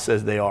Bible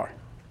says they are.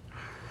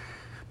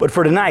 But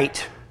for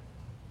tonight,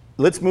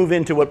 let's move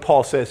into what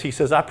Paul says. He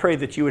says, I pray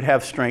that you would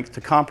have strength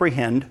to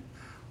comprehend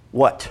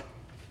what?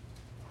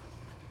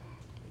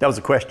 That was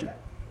a question.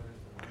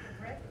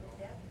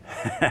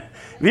 Have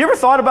you ever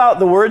thought about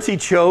the words he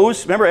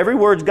chose? Remember, every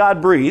word's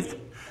God breathed.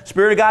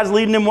 Spirit of God's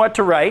leading him what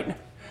to write.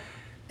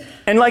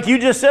 And like you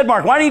just said,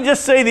 Mark, why don't you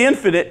just say the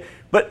infinite?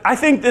 But I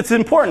think it's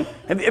important.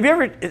 Have you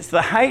ever, it's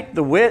the height,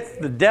 the width,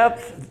 the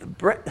depth, the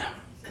breadth.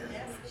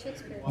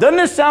 Doesn't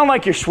this sound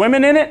like you're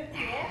swimming in it?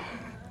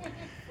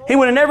 He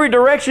went in every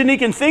direction he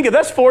can think of.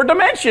 That's 4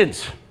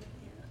 dimensions.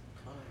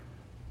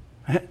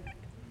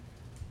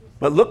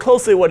 But look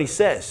closely at what he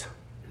says.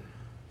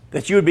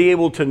 That you would be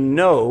able to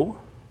know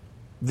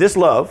this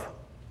love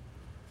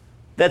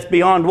that's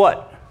beyond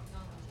what?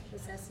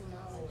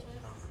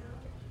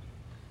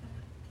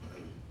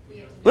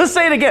 Let's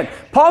say it again.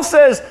 Paul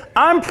says,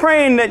 I'm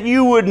praying that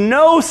you would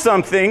know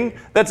something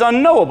that's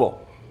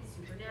unknowable.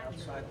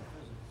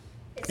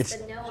 It's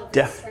the know of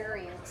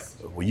experience.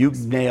 Well, you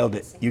nailed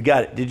it. You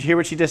got it. Did you hear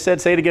what she just said?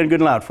 Say it again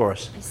good and loud for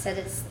us. I said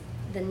it's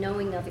the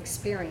knowing of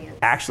experience.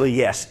 Actually,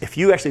 yes. If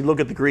you actually look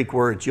at the Greek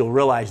words, you'll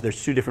realize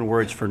there's 2 different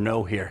words for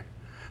know here.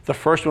 The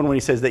first one, when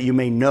he says that you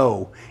may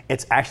know,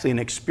 it's actually an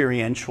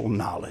experiential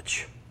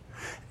knowledge.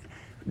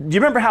 Do you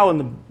remember how in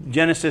the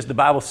Genesis, the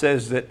Bible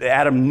says that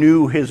Adam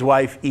knew his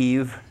wife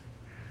Eve?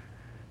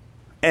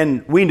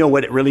 And we know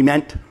what it really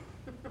meant,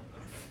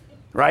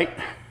 right?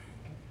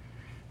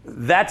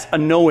 That's a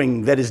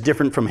knowing that is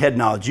different from head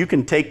knowledge. You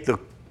can take the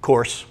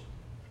course,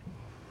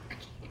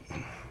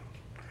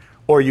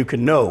 or you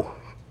can know.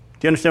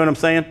 Do you understand what I'm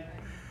saying?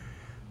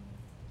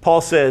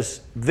 Paul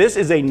says, this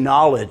is a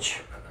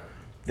knowledge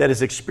that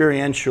is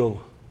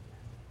experiential.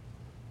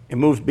 It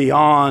moves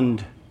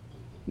beyond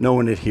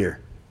knowing it here.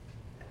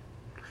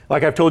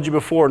 Like I've told you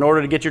before, in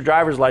order to get your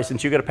driver's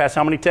license, you got to pass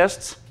how many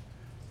tests?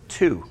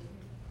 2.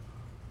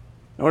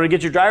 In order to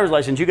get your driver's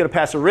license, you got to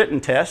pass a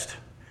written test.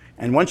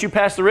 And once you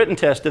pass the written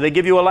test, do they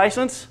give you a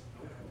license?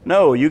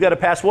 No, you got to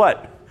pass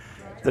what?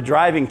 The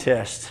driving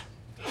test.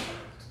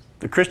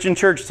 The Christian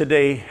church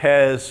today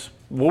has,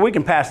 well, we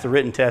can pass the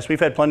written test. We've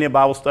had plenty of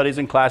Bible studies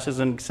and classes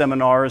and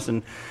seminars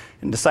and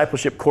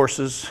discipleship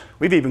courses.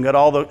 We've even got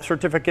all the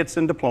certificates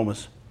and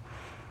diplomas.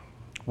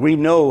 We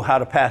know how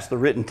to pass the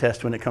written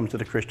test when it comes to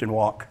the Christian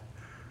walk.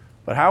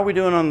 But how are we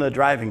doing on the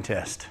driving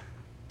test?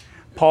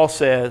 Paul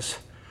says,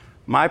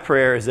 my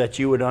prayer is that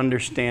you would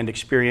understand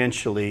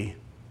experientially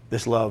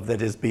this love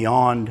that is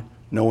beyond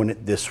knowing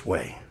it this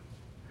way.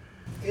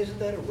 Isn't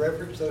that a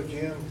reference, though,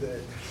 Jim, that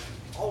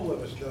all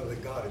of us know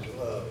that God is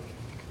love?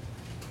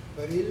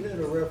 But isn't it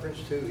a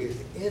reference to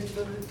his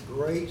infinite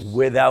grace?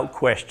 Without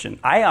question.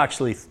 I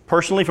actually,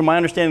 personally, from my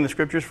understanding of the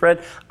scriptures,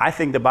 Fred, I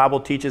think the Bible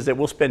teaches that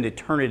we'll spend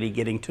eternity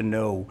getting to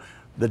know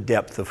the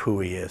depth of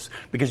who he is.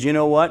 Because you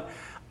know what?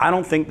 I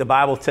don't think the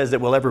Bible says that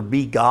we'll ever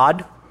be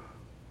God.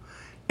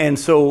 And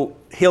so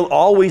he'll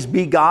always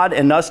be God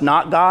and us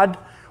not God,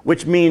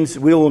 which means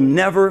we will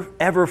never,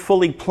 ever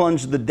fully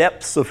plunge the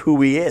depths of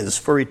who he is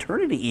for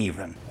eternity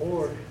even.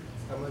 Or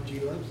how much he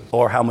loves us.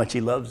 Or how much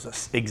he loves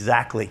us.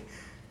 Exactly.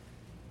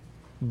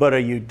 But are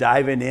you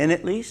diving in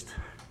at least?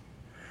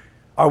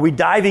 Are we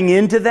diving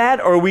into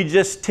that, or are we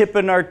just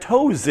tipping our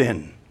toes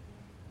in?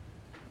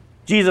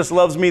 Jesus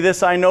loves me,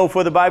 this I know,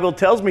 for the Bible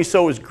tells me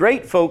so is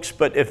great, folks,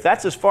 but if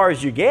that's as far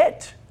as you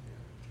get,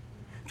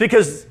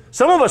 because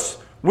some of us,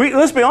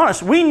 let's be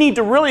honest, we need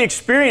to really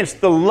experience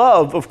the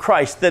love of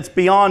Christ that's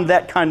beyond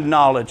that kind of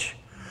knowledge.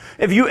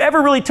 If you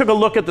ever really took a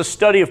look at the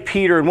study of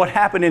Peter and what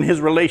happened in his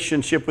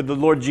relationship with the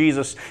Lord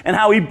Jesus and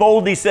how he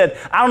boldly said,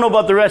 I don't know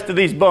about the rest of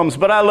these bums,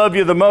 but I love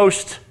you the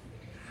most.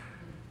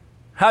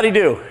 How'd he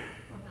do?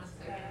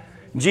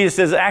 Jesus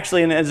says,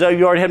 actually, and as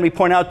you already had me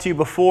point out to you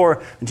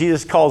before,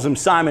 Jesus calls him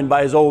Simon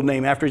by his old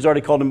name after he's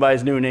already called him by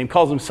his new name.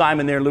 Calls him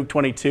Simon there in Luke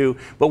 22.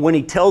 But when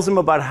he tells him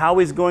about how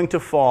he's going to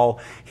fall,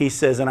 he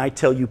says, and I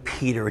tell you,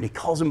 Peter, and he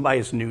calls him by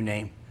his new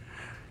name.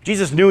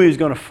 Jesus knew he was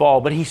going to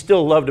fall, but he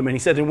still loved him. And he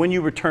said, and when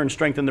you return,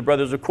 strengthen the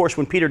brothers. Of course,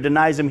 when Peter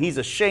denies him, he's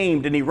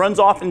ashamed and he runs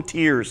off in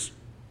tears.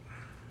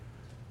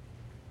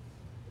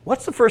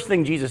 What's the first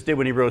thing Jesus did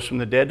when he rose from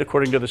the dead,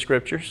 according to the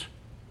scriptures?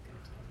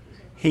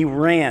 He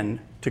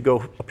ran to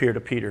go appear to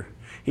Peter.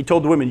 He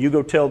told the women, you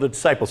go tell the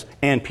disciples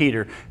and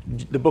Peter.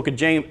 The book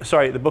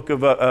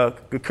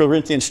of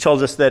Corinthians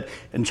tells us that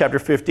in chapter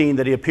 15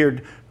 that he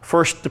appeared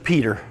first to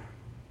Peter.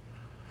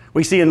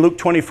 We see in Luke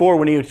 24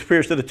 when he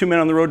appears to the two men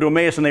on the road to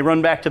Emmaus and they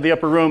run back to the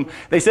upper room.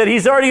 They said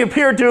he's already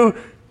appeared to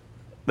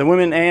the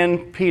women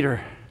and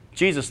Peter.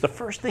 Jesus, the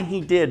first thing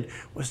he did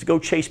was to go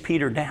chase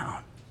Peter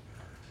down.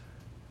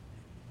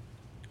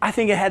 I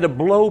think it had to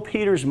blow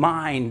Peter's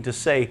mind to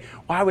say,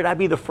 why would I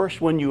be the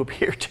first one you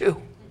appear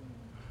to?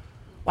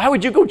 Why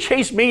would you go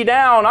chase me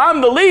down?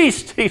 I'm the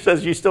least. He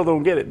says, you still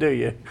don't get it, do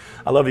you?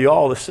 I love you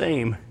all the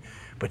same.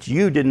 But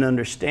you didn't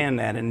understand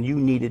that, and you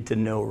needed to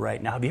know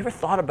right now. Have you ever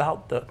thought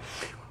about the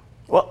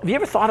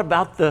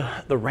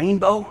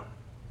rainbow?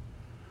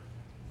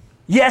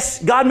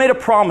 Yes, God made a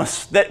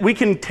promise that we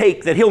can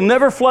take, that he'll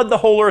never flood the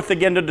whole earth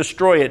again to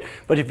destroy it.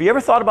 But have you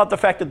ever thought about the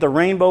fact that the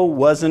rainbow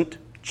wasn't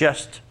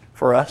just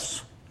for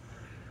us?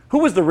 Who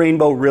was the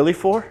rainbow really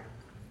for?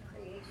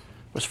 It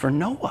was for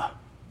Noah.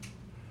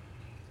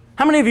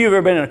 How many of you have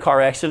ever been in a car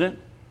accident?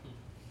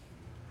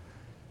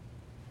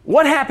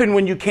 What happened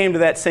when you came to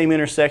that same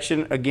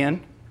intersection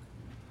again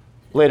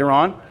later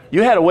on?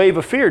 You had a wave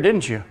of fear,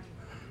 didn't you?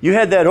 You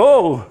had that, you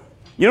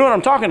know what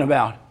I'm talking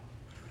about.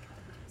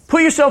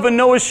 Put yourself in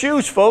Noah's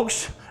shoes,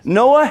 folks.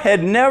 Noah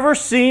had never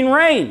seen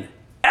rain,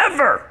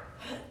 ever.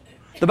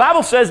 The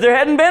Bible says there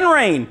hadn't been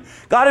rain.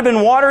 God had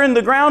been watering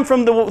the ground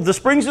from the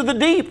springs of the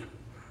deep.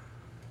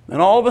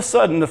 And all of a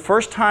sudden, the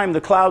first time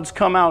the clouds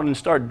come out and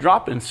start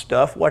dropping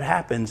stuff, what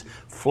happens?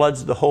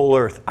 Floods the whole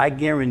earth. I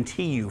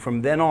guarantee you,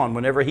 from then on,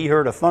 whenever he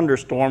heard a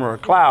thunderstorm or a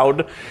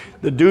cloud,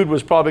 the dude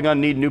was probably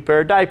going to need a new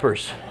pair of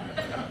diapers.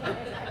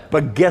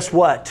 But guess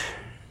what?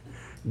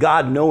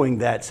 God, knowing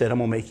that, said, I'm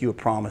going to make you a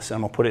promise. And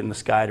I'm going to put it in the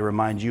sky to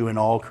remind you and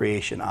all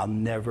creation, I'll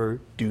never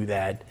do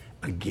that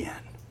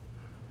again.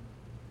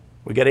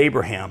 We got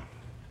Abraham.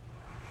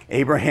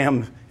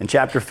 Abraham, in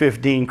chapter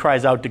 15,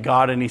 cries out to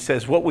God and he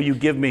says, what will you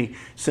give me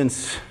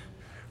since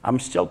I'm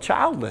still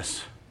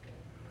childless?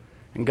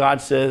 And God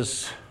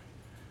says,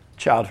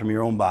 child from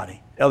your own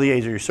body.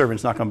 Eliezer, your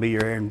servant's not going to be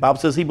your heir. And the Bible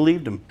says he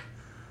believed him.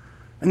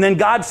 And then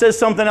God says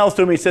something else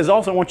to him. He says,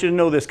 also, I want you to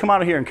know this. Come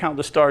out of here and count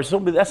the stars.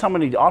 That's how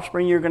many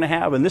offspring you're going to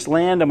have. And this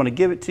land, I'm going to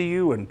give it to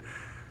you. And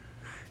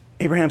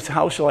Abraham said,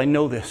 how shall I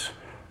know this?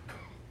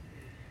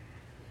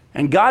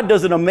 And God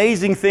does an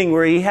amazing thing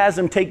where he has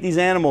them take these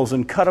animals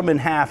and cut them in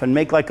half and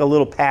make like a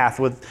little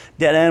path with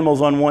dead animals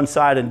on one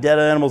side and dead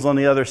animals on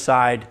the other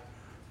side.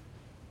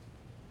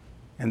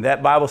 And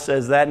that Bible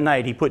says that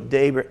night he put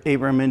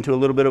Abraham into a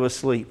little bit of a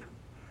sleep.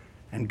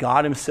 And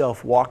God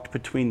himself walked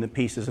between the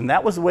pieces. And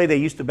that was the way they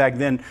used to back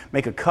then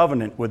make a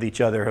covenant with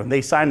each other. And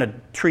they signed a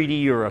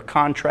treaty or a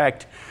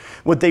contract.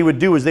 What they would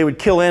do is they would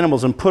kill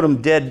animals and put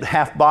them dead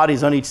half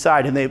bodies on each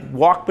side. And they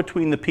walk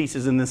between the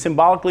pieces and then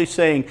symbolically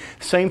saying,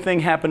 same thing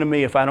happened to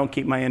me if I don't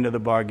keep my end of the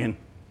bargain.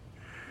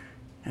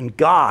 And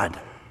God,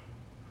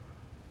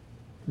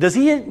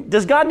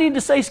 does God need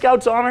to say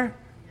Scout's honor?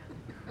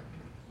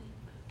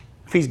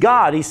 If he's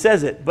God, he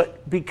says it.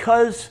 But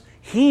because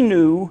he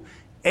knew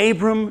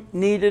Abram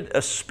needed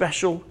a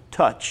special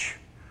touch,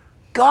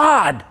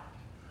 God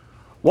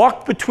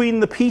walked between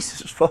the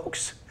pieces,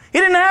 folks. He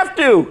didn't have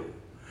to.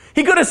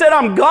 He could have said,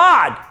 I'm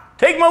God.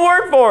 Take my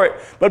word for it.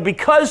 But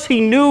because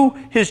he knew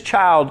his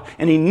child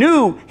and he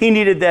knew he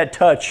needed that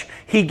touch,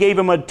 he gave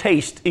him a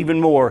taste even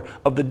more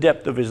of the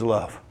depth of his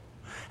love.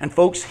 And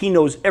folks, he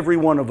knows every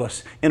one of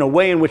us in a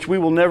way in which we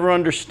will never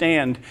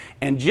understand.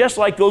 And just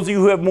like those of you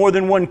who have more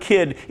than one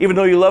kid, even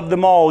though you love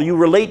them all, you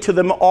relate to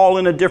them all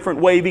in a different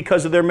way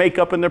because of their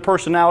makeup and their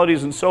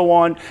personalities and so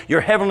on.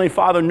 Your Heavenly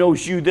Father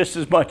knows you this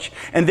as much.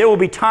 And there will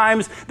be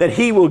times that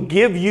he will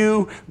give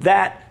you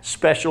that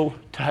special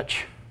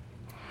touch.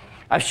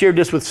 I've shared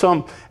this with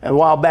some a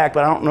while back,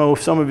 but I don't know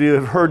if some of you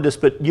have heard this,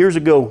 but years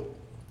ago,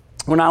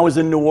 when I was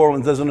in New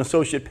Orleans as an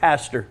associate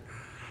pastor,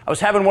 I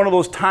was having one of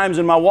those times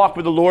in my walk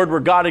with the Lord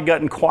where God had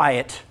gotten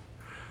quiet.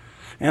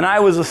 And I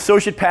was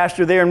associate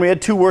pastor there, and we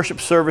had 2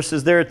 worship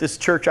services there at this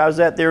church I was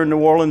at there in New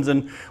Orleans.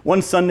 And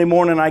one Sunday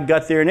morning I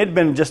got there, and it had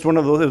been just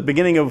the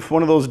beginning of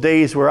one of those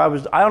days where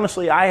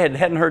I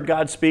hadn't heard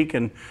God speak,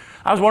 and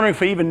I was wondering if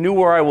he even knew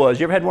where I was.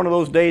 You ever had one of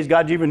those days,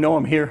 God, do you even know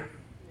I'm here?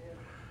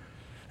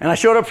 And I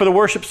showed up for the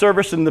worship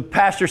service, and the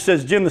pastor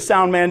says, Jim, the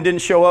sound man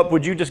didn't show up.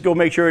 Would you just go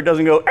make sure it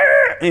doesn't go,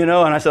 And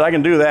I said, I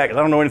can do that because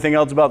I don't know anything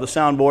else about the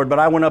soundboard. But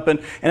I went up,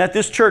 and at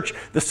this church,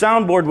 the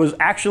soundboard was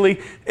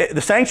actually, the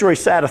sanctuary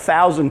sat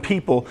 1,000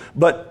 people,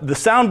 but the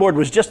soundboard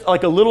was just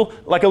like a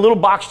little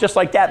box just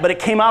like that, but it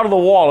came out of the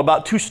wall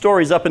about 2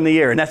 stories up in the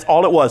air. And that's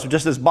all it was,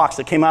 just this box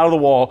that came out of the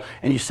wall.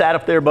 And you sat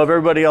up there above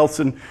everybody else,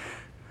 and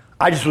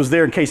I just was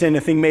there in case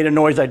anything made a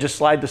noise. I just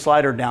slide the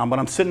slider down. But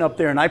I'm sitting up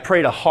there, and I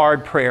prayed a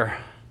hard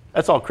prayer.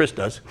 That's all Chris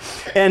does.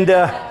 And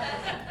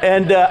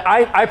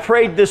I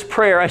prayed this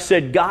prayer. I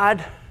said,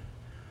 God,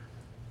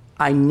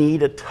 I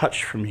need a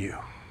touch from you.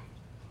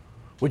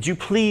 Would you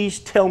please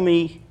tell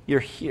me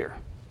you're here?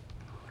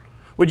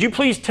 Would you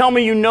please tell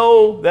me you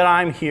know that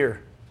I'm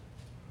here?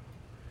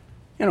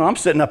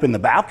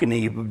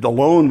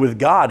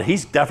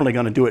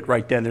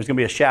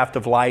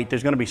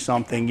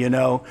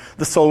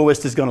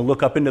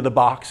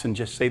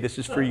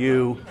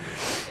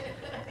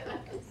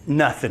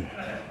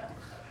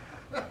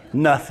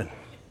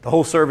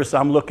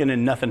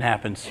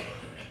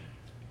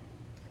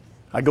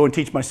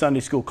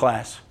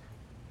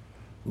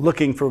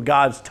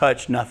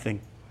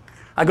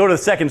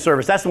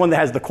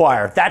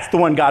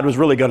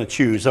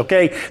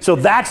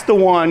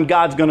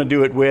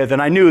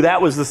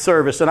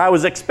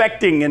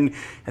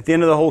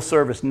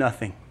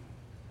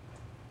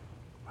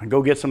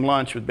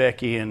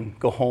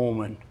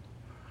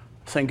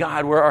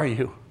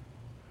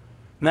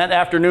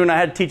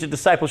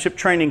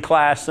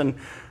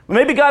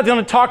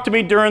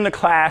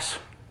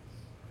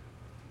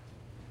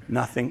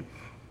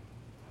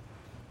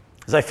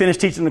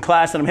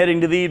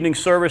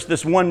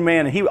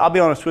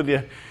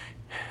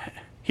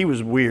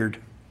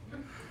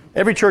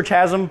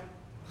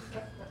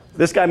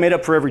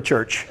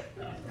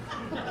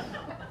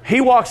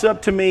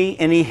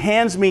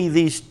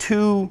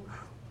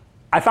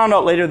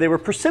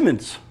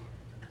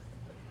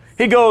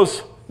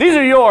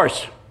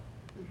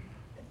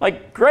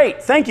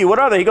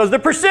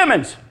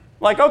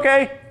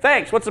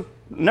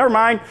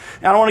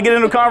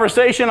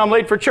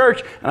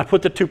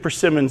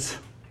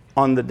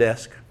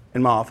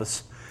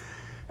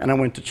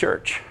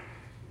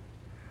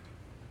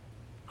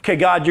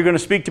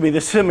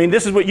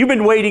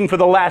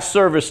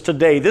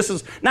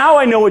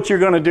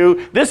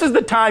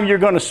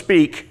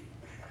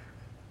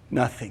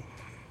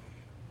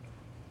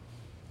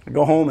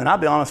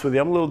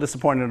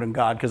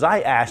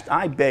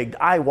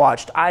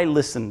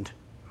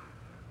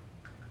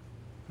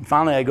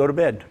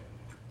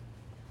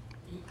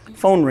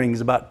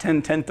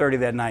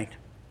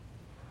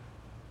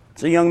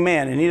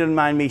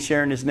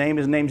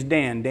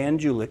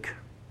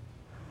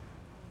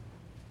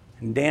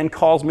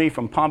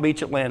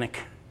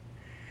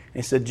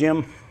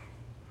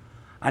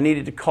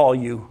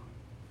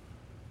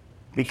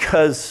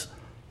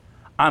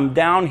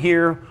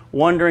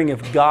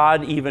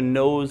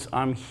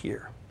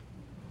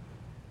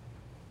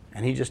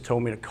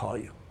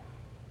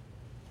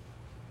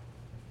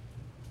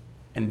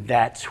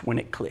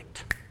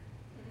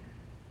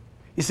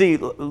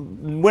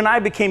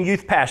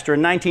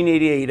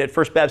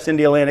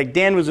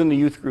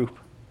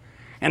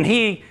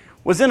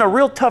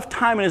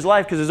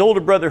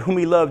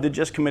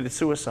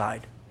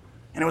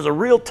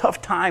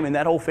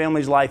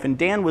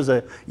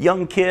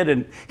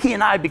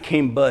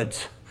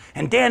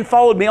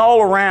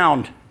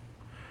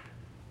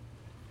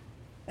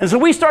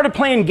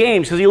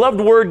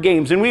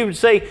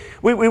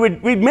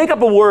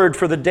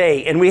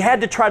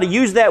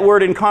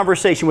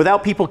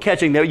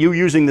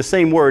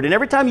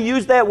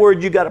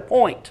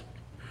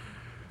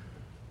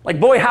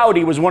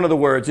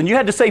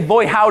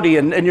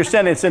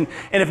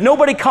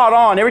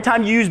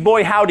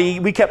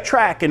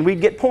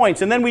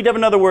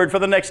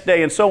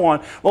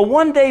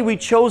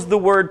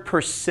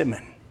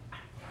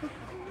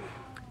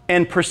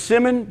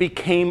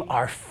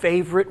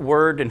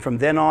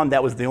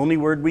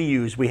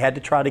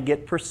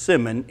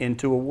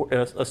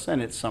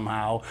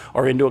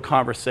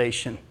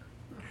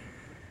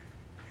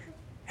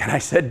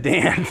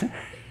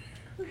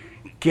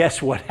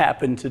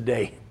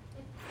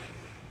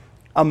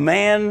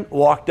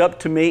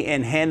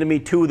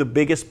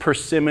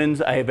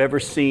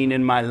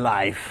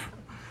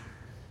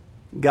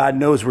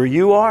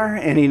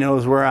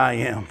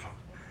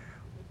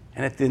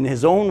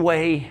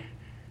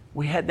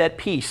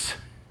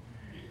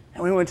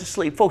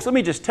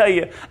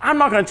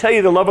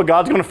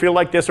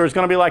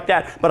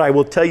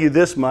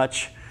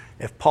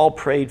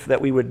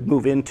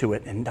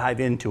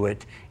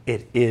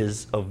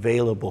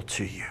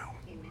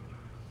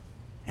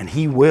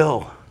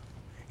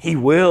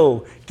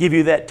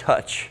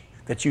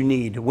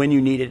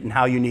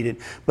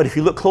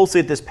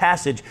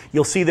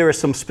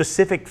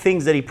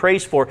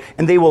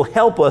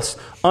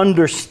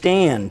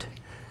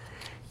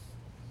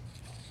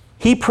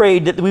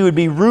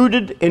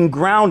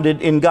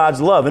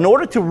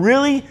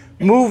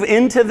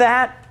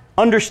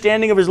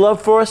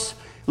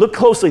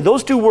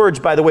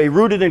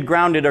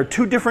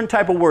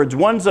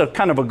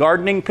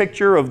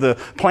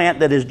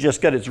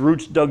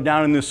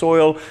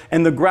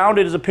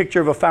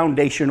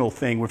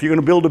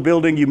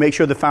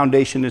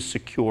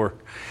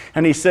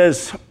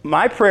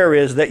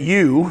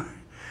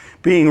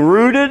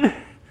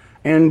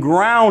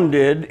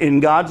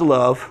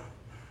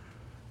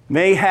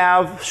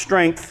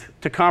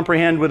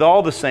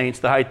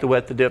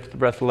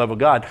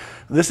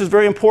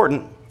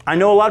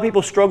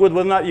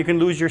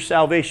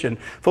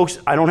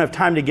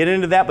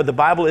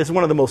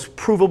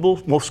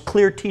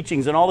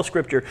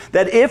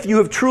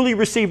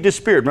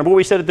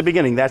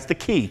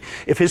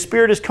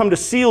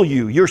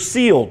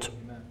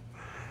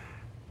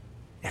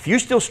 If you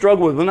still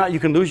struggle with whether or not you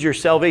can lose your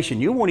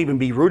salvation, you won't even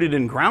be rooted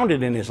and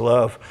grounded in his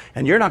love.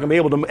 And you're not going to be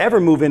able to ever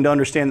move in to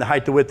understand the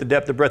height, the width, the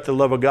depth, the breadth, the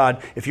love of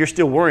God if you're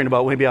still worrying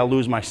about maybe I'll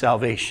lose my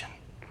salvation.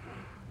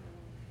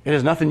 It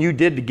is nothing you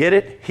did to get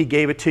it. He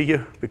gave it to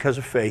you because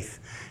of faith.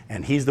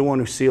 And he's the one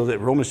who sealed it.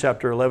 Romans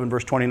chapter 11,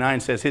 verse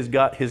 29 says his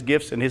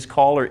gifts and his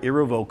call are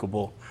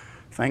irrevocable.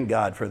 Thank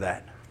God for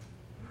that.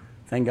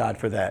 Thank God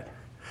for that.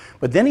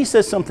 But then he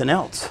says something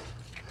else.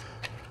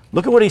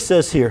 Look at what he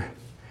says here.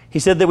 He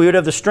said that we would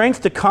have the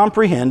strength to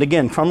comprehend,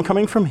 again,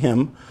 coming from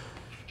him.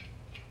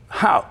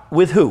 How?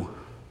 With who?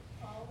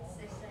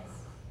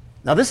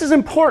 Now this is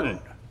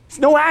important. It's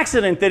no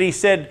accident that he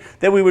said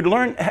that we would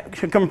learn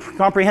to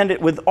comprehend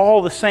it with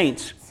all the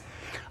saints.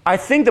 I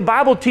think the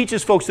Bible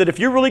teaches folks that if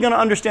you're really going to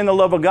understand the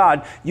love of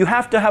God, you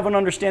have to have an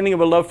understanding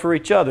of a love for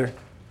each other.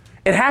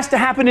 It has to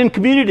happen in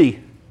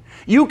community.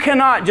 You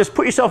cannot just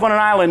put yourself on an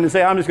island and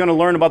say, I'm just going to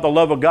learn about the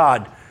love of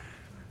God.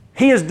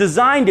 He has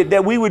designed it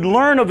that we would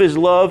learn of his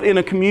love in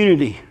a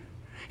community.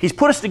 He's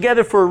put us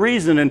together for a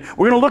reason, and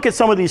we're going to look at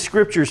some of these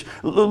scriptures.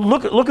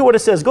 Look at what it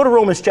says. Go to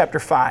Romans chapter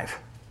 5.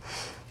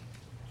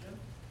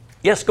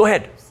 Yes, go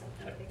ahead.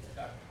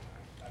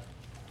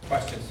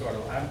 Question, sort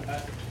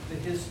of.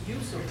 His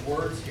use of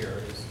words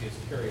here is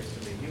curious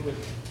to me.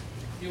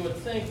 You would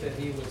think that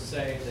he would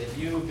say that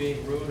you,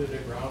 being rooted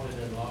and grounded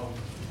in love,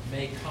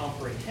 may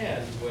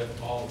comprehend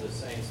with all the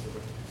saints.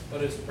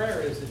 But his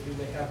prayer is that you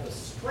may have the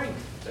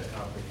strength to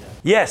comprehend.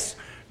 Yes,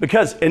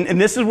 because,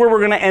 and this is where we're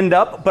going to end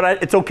up,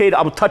 but it's okay,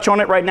 I'll touch on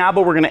it right now,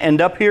 but we're going to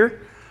end up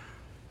here.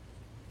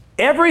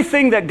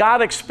 Everything that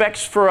God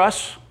expects for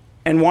us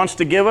and wants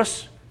to give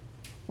us,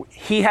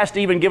 he has to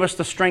even give us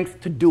the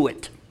strength to do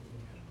it.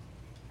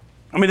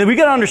 I mean, we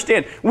got to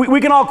understand, we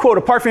can all quote,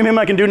 apart from him,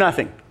 I can do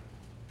nothing.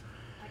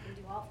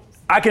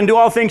 I can do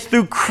all things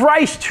through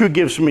Christ who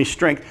gives me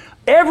strength.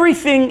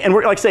 Everything, and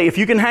we're like say, if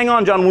you can hang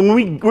on, John, when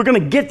we're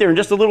going to get there in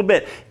just a little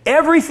bit.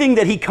 Everything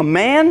that he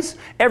commands,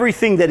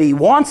 everything that he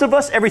wants of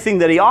us, everything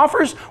that he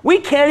offers, we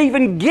can't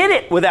even get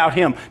it without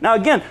him. Now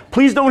again,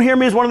 please don't hear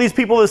me as one of these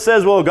people that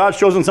says, well, God's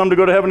chosen some to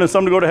go to heaven and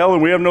some to go to hell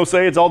and we have no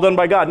say, it's all done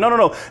by God.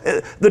 No.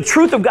 The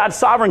truth of God's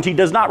sovereignty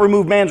does not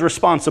remove man's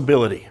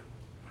responsibility.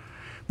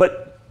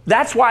 But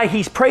that's why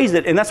he's praised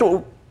it, and that's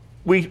what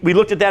we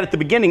looked at that at the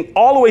beginning.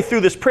 All the way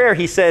through this prayer,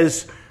 he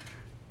says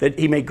that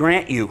he may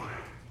grant you,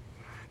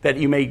 that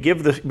you may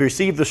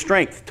receive the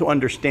strength to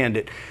understand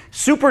it.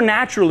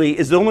 Supernaturally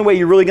is the only way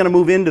you're really going to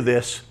move into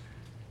this.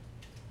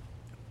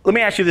 Let me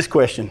ask you this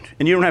question,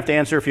 and you don't have to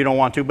answer if you don't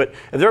want to, but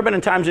have there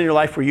been times in your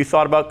life where you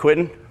thought about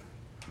quitting?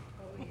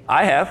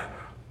 I have.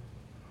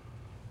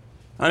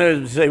 I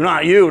know say,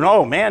 not you.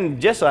 No, man,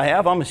 yes, I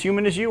have. I'm as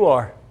human as you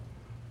are.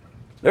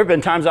 There have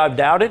been times I've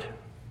doubted.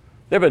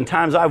 There have been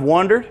times I've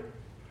wondered.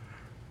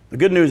 The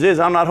good news is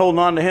I'm not holding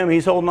on to him.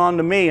 He's holding on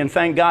to me, and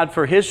thank God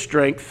for his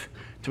strength.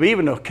 To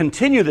even to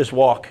continue this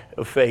walk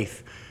of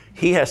faith,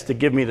 he has to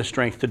give me the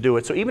strength to do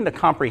it. So even to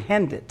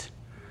comprehend it,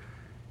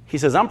 he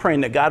says, I'm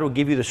praying that God will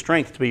give you the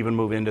strength to even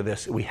move into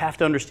this. We have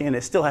to understand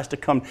it still has to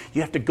come.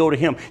 You have to go to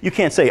him. You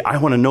can't say, I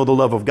want to know the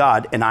love of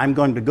God, and I'm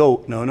going to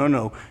go.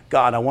 No.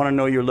 God, I want to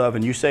know your love,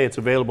 and you say it's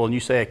available, and you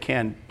say I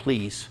can.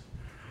 Please.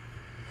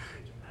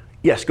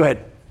 Yes, go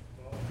ahead.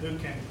 Well, who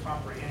can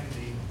comprehend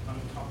the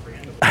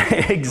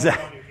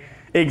uncomprehendable?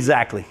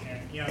 Exactly.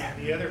 And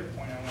the other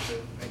point I wanted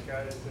to make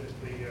out is that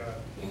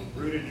the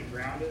rooted and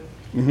grounded,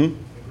 the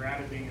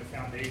grounded being the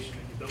foundation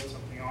that you build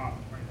something on,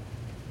 right?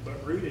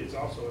 But rooted is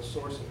also a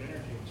source of energy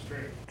and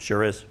strength.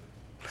 Sure is.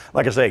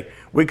 Like I say,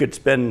 we could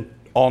spend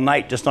all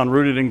night just on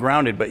rooted and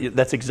grounded, but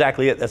that's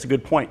exactly it. That's a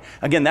good point.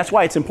 Again, that's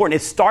why it's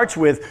important. It starts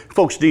with,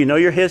 folks, do you know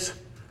you're his?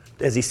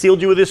 Has he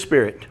sealed you with his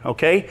spirit?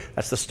 Okay?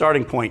 That's the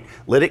starting point.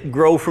 Let it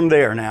grow from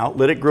there now.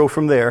 Let it grow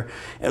from there.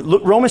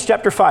 Look, Romans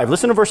chapter 5.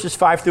 Listen to verses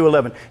 5 through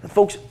 11. And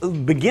folks,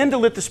 begin to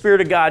let the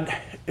Spirit of God,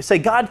 say,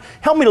 God,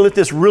 help me to let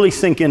this really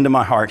sink into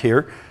my heart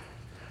here.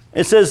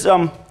 It says,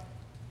 Romans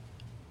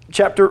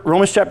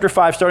chapter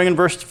 5, starting in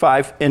verse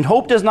 5, and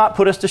hope does not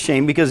put us to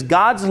shame because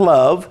God's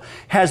love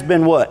has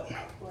been what?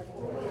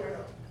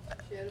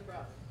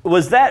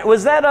 Was that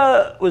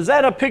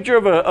a picture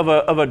of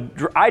a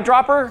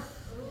eyedropper?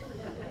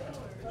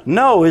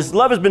 No, his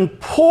love has been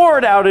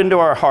poured out into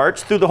our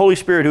hearts through the Holy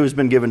Spirit who has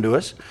been given to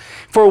us.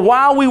 For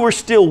while we were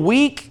still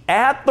weak,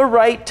 at the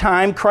right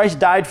time, Christ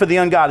died for the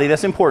ungodly.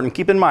 That's important.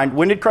 Keep in mind,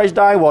 when did Christ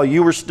die? While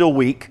you were still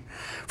weak.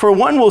 For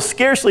one will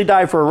scarcely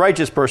die for a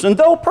righteous person,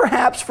 though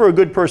perhaps for a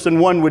good person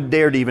one would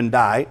dare to even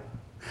die.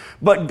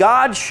 But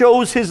God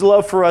shows his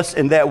love for us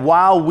in that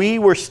while we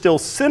were still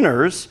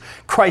sinners,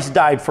 Christ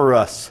died for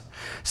us.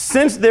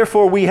 Since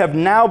therefore we have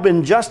now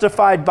been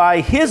justified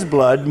by his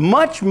blood,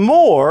 much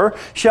more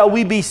shall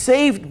we be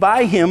saved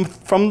by him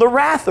from the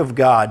wrath of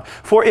God.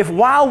 For if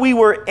while we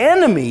were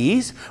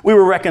enemies, we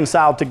were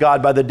reconciled to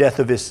God by the death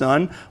of his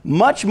Son,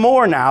 much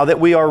more now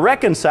that we are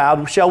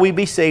reconciled shall we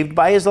be saved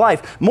by his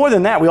life. More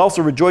than that, we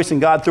also rejoice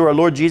in God through our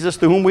Lord Jesus,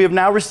 through whom we have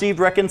now received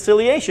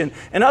reconciliation.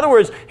 In other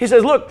words, he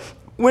says, look,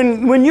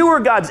 when you were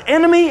God's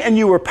enemy and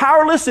you were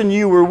powerless and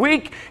you were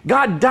weak,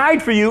 God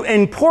died for you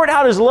and poured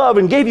out his love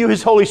and gave you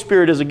his Holy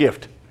Spirit as a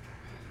gift.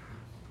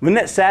 Isn't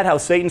that sad how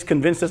Satan's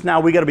convinced us now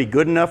we got to be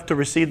good enough to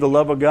receive the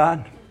love of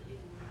God?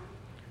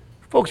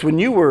 Folks, when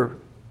you were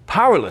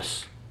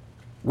powerless,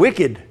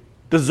 wicked,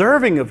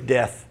 deserving of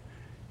death,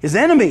 his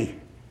enemy,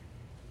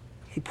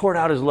 he poured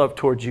out his love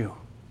towards you.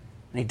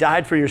 And he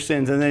died for your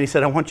sins. And then he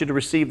said, I want you to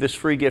receive this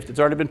free gift. It's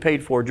already been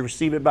paid for. You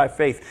receive it by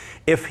faith.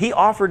 If he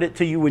offered it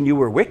to you when you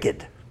were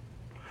wicked,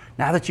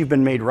 now that you've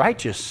been made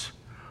righteous,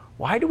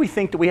 why do we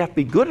think that we have to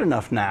be good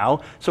enough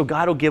now so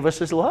God will give us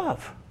his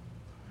love?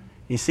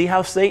 You see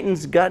how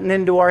Satan's gotten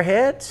into our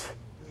heads?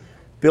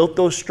 Built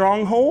those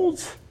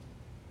strongholds?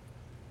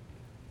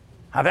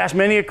 I've asked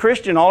many a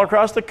Christian all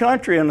across the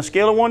country on a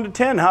scale of 1 to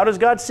 10, how does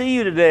God see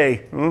you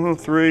today?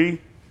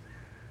 3.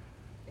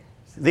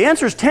 The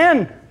answer is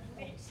 10.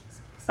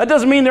 That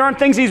doesn't mean there aren't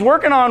things he's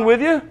working on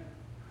with you.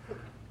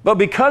 But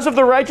because of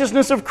the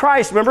righteousness of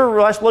Christ,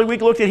 remember last week we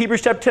looked at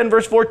Hebrews chapter 10,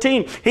 verse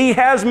 14. He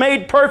has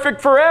made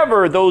perfect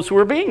forever those who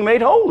are being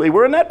made holy.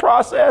 We're in that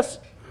process.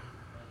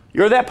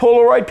 You're that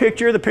Polaroid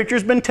picture. The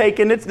picture's been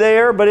taken. It's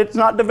there, but it's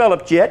not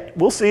developed yet.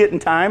 We'll see it in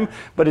time,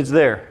 but it's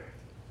there.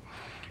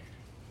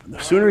 The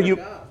sooner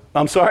you...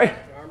 I'm sorry?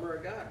 The armor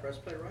of God,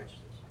 breastplate of righteousness.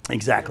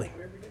 Exactly.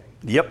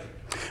 Yep.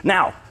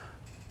 Now,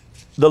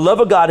 the love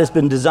of God has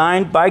been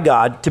designed by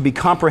God to be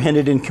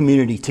comprehended in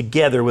community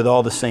together with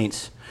all the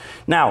saints.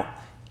 Now,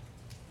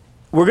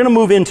 we're going to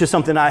move into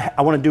something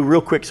I want to do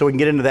real quick so we can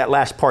get into that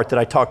last part that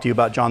I talked to you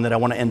about, John, that I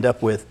want to end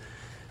up with.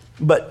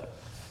 But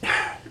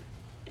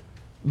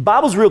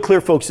Bible's real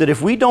clear, folks, that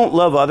if we don't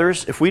love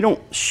others, if we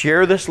don't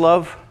share this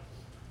love,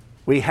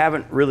 we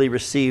haven't really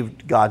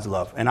received God's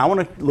love. And I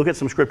want to look at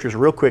some scriptures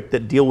real quick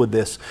that deal with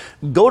this.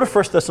 Go to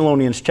 1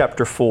 Thessalonians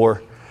chapter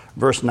 4,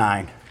 verse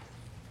 9.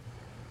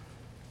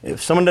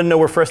 If someone doesn't know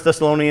where 1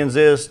 Thessalonians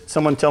is,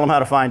 someone tell them how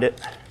to find it.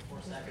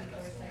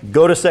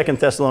 Go to 2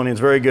 Thessalonians.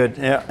 Very good.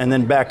 Yeah, and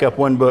then back up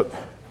one book.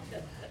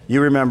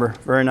 You remember.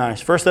 Very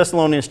nice. 1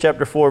 Thessalonians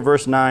chapter 4,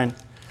 verse 9.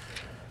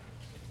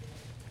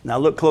 Now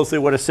look closely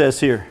at what it says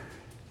here.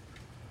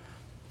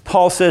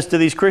 Paul says to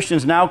these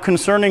Christians, now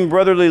concerning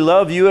brotherly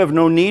love, you have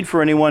no need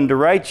for anyone to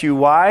write you.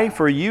 Why?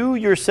 For you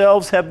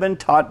yourselves have been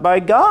taught by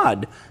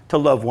God to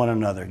love one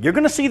another. You're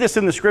going to see this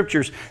in the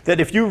scriptures, that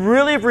if you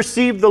really have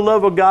received the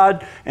love of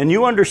God and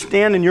you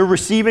understand and you're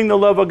receiving the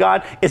love of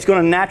God, it's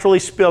going to naturally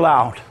spill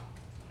out.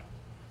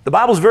 The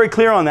Bible's very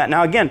clear on that.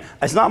 Now again,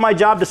 it's not my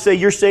job to say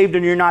you're saved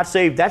and you're not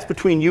saved. That's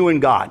between you and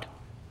God.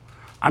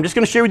 I'm just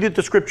going to share with you what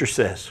the scripture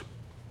says.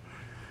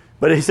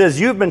 But he says,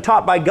 you've been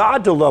taught by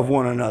God to love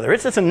one another.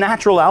 It's a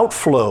natural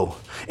outflow.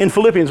 In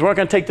Philippians, we're not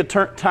going to take the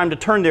time to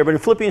turn there, but in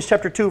Philippians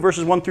chapter 2,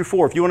 verses 1 through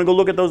 4, if you want to go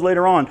look at those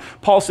later on,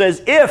 Paul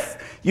says,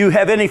 if you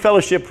have any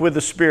fellowship with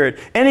the Spirit,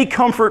 any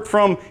comfort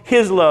from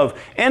his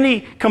love,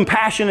 any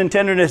compassion and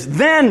tenderness,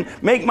 then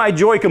make my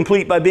joy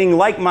complete by being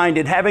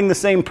like-minded, having the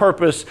same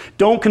purpose.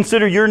 Don't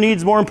consider your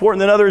needs more important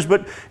than others.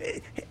 But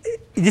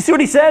you see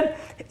what he said?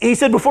 He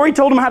said, before he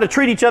told them how to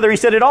treat each other, he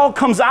said, it all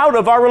comes out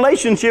of our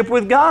relationship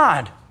with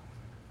God.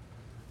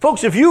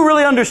 Folks, if you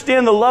really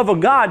understand the love of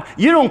God,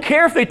 you don't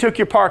care if they took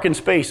your parking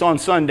space on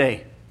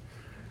Sunday.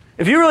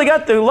 If you really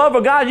got the love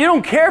of God, you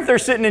don't care if they're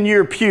sitting in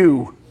your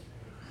pew.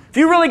 If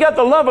you really got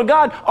the love of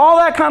God, all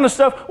that kind of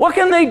stuff, what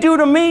can they do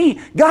to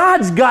me?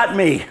 God's got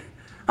me.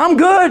 I'm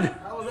good.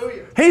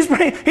 Hallelujah. He's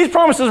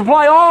promised to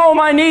supply all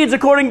my needs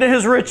according to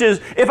his riches.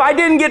 If I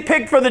didn't get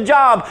picked for the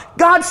job,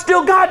 God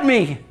still got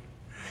me.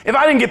 If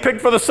I didn't get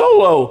picked for the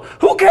solo,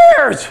 who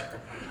cares?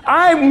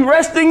 I'm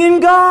resting in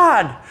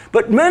God.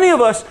 But many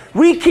of us,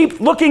 we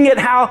keep looking at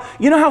how,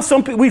 you know how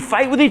some people, we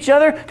fight with each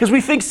other because we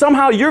think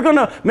somehow you're going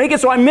to make it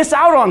so I miss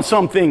out on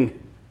something.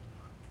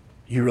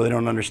 You really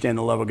don't understand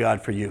the love of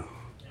God for you.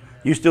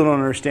 You still don't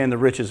understand the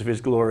riches of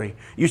his glory.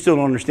 You still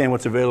don't understand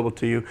what's available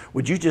to you.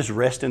 Would you just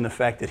rest in the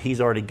fact that he's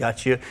already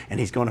got you and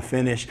he's going to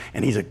finish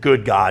and he's a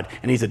good God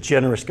and he's a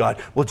generous God?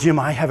 Well, Jim,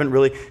 I haven't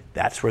really.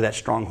 That's where that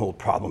stronghold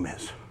problem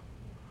is.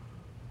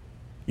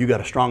 You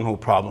got a stronghold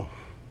problem.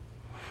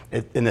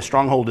 And the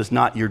stronghold is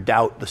not your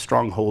doubt. The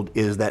stronghold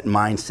is that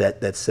mindset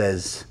that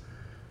says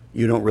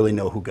you don't really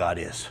know who God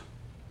is.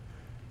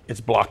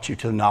 It's blocked you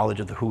to the knowledge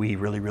of who he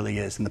really, really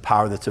is and the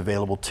power that's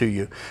available to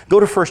you. Go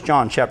to 1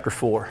 John chapter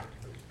 4.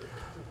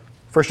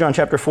 1 John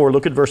chapter 4,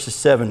 look at verses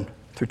 7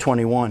 through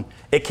 21.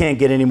 It can't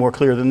get any more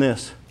clear than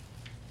this.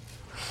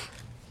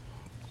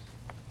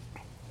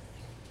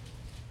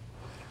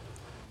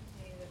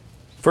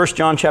 First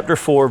John chapter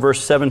 4,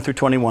 verse 7 through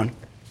 21.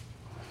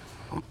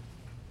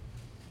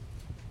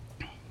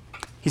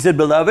 He said,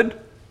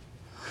 beloved,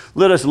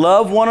 let us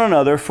love one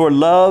another, for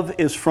love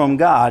is from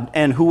God,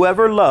 and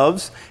whoever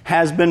loves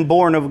has been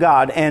born of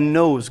God and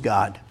knows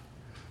God.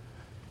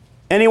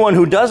 Anyone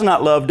who does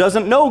not love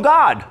doesn't know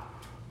God,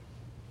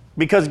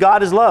 because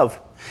God is love.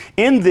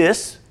 In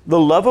this, the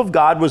love of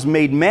God was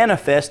made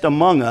manifest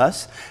among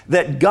us,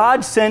 that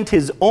God sent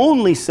his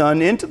only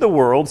Son into the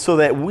world so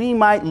that we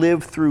might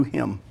live through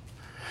him.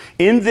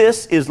 In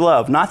this is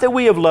love, not that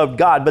we have loved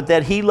God, but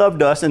that he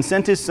loved us and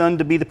sent his Son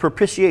to be the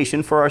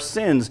propitiation for our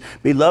sins.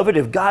 Beloved,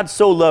 if God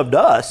so loved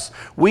us,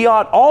 we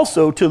ought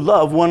also to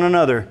love one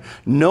another.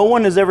 No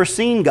one has ever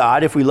seen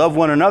God. If we love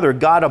one another,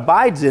 God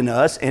abides in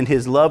us, and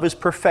his love is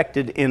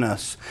perfected in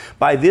us.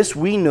 By this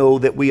we know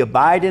that we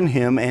abide in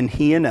him and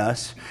he in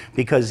us,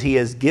 because he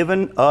has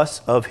given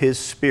us of his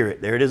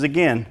Spirit. There it is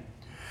again.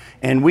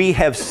 And we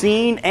have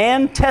seen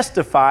and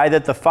testify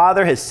that the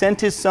Father has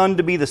sent his Son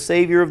to be the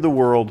Savior of the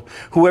world.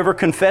 Whoever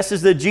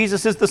confesses that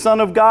Jesus is the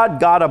Son of God,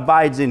 God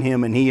abides in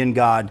him and he in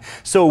God.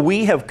 So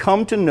we have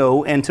come to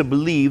know and to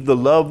believe the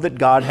love that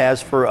God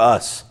has for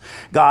us.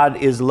 God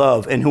is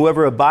love, and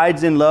whoever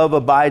abides in love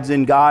abides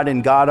in God,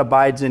 and God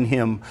abides in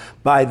him.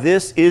 By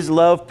this is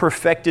love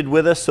perfected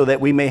with us, so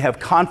that we may have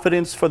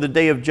confidence for the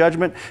day of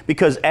judgment,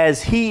 because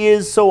as he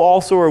is, so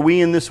also are we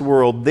in this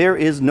world. There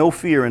is no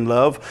fear in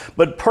love,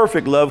 but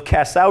perfect love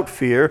casts out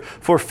fear,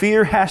 for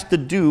fear has to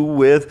do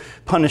with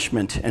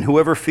punishment, and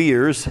whoever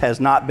fears has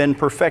not been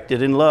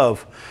perfected in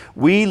love.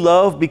 We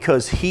love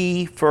because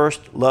he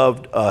first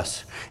loved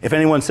us. If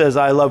anyone says,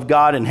 I love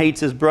God, and hates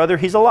his brother,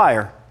 he's a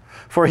liar.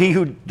 For he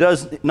who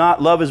does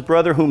not love his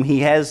brother whom he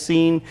has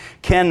seen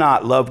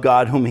cannot love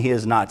God whom he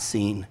has not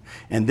seen.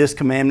 And this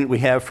commandment we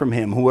have from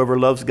him: whoever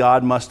loves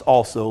God must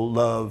also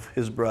love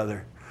his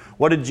brother.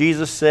 What did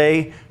Jesus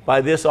say?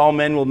 By this all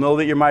men will know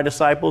that you're my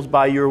disciples,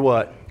 by your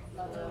what?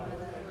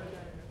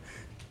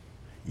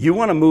 You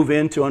want to move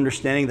into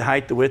understanding the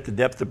height, the width, the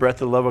depth, the breadth,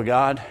 the love of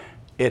God?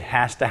 It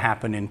has to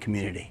happen in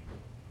community.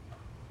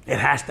 It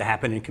has to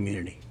happen in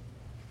community.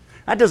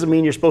 That doesn't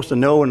mean you're supposed to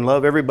know and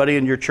love everybody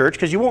in your church,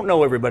 because you won't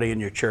know everybody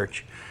in your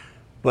church.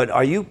 But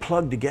are you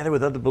plugged together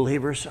with other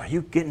believers? Are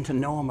you getting to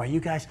know them? Are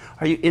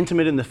you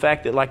intimate in the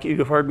fact that, like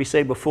you've heard me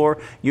say before,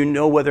 you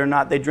know whether or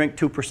not they drink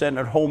 2%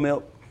 of whole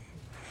milk?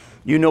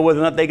 You know whether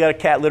or not they got a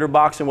cat litter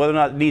box and whether or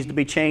not it needs to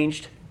be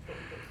changed?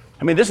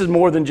 I mean, this is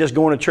more than just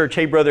going to church,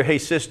 hey brother, hey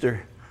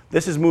sister.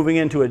 This is moving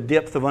into a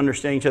depth of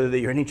understanding each other, that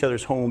you're in each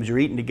other's homes, you're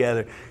eating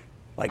together.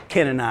 Like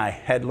Ken and I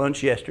had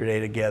lunch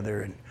yesterday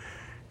together, and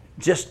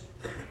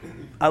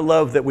I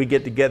love that we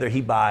get together, he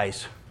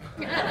buys.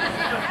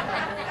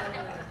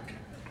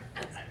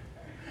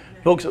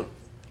 Folks,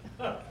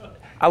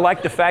 I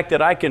like the fact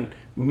that I can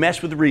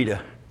mess with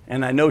Rita,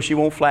 and I know she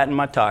won't flatten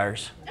my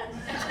tires.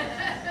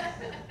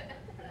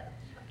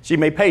 She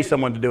may pay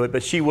someone to do it,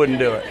 but she wouldn't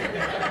do it.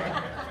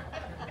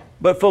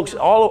 But folks,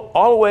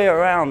 all the way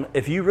around,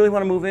 if you really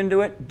want to move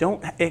into it,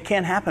 it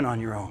can't happen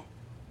on your own.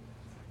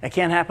 It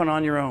can't happen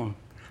on your own.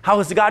 How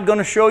is God going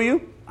to show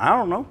you? I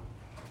don't know.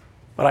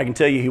 But I can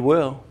tell you he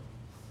will.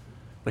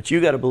 But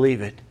you got to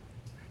believe it.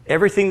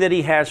 Everything that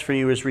he has for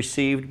you is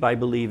received by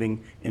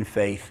believing in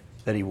faith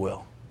that he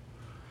will.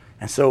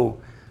 And so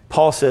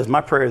Paul says,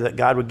 my prayer is that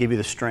God would give you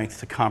the strength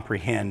to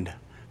comprehend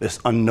this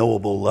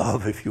unknowable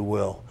love, if you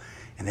will,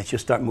 and that you'll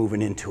start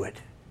moving into it.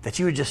 That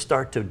you would just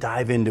start to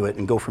dive into it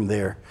and go from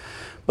there.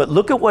 But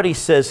look at what he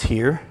says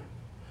here.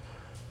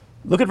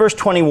 Look at verse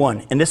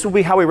 21, and this will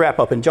be how we wrap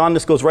up. And John,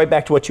 this goes right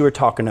back to what you were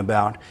talking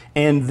about.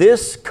 And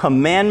this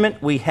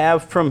commandment we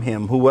have from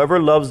him: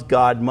 whoever loves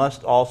God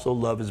must also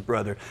love his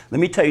brother.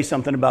 Let me tell you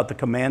something about the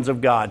commands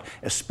of God,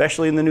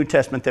 especially in the New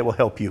Testament, that will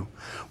help you.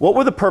 What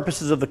were the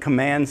purposes of the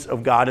commands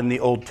of God in the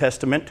Old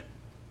Testament?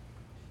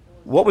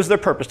 What was their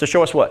purpose? To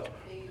show us what?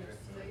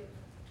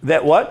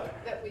 That what?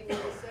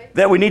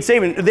 That we need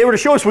saving. They were to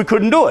show us we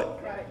couldn't do it.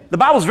 The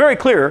Bible's very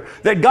clear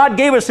that God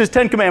gave us his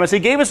 10 commandments. He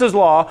gave us his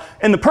law,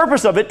 and the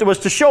purpose of it was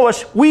to show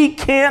us we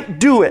can't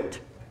do it.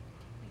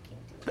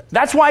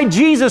 That's why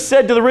Jesus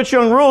said to the rich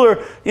young ruler,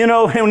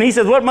 when he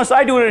says, what must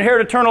I do to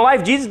inherit eternal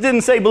life? Jesus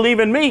didn't say, believe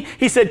in me.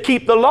 He said,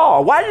 keep the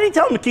law. Why did he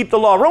tell him to keep the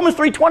law? Romans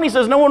 3:20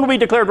 says, no one will be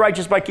declared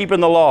righteous by keeping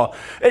the law.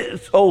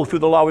 Through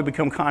the law we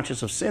become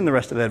conscious of sin, the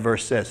rest of that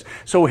verse says.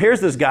 So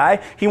here's this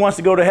guy. He wants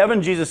to go to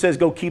heaven. Jesus says,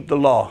 go keep the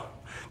law.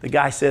 The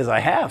guy says, I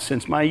have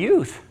since my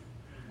youth.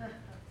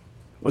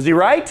 Was he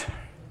right?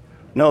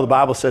 No, the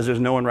Bible says there's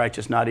no one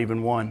righteous, not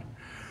even one.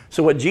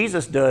 So what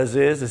Jesus does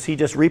is he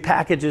just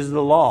repackages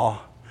the law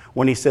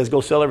when he says,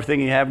 go sell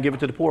everything you have and give it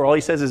to the poor. All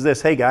he says is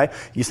this: hey guy,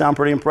 you sound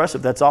pretty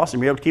impressive. That's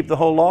awesome. You're able to keep the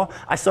whole law?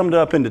 I summed it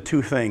up into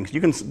 2 things.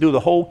 You can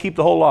keep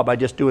the whole law by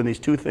just doing these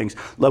 2 things.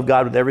 Love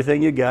God with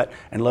everything you got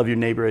and love your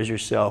neighbor as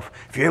yourself.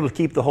 If you're able to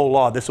keep the whole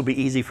law, this will be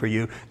easy for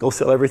you. Go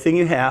sell everything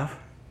you have,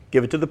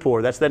 give it to the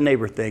poor. That's that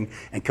neighbor thing,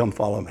 and come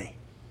follow me.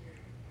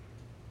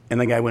 And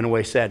the guy went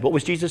away sad. What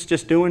was Jesus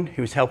just doing? He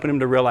was helping him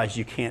to realize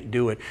you can't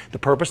do it. The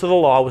purpose of the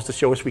law was to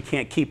show us we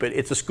can't keep it.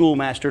 It's a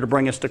schoolmaster to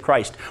bring us to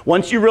Christ.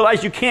 Once you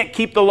realize you can't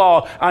keep the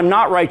law, I'm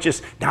not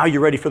righteous, now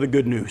you're ready for the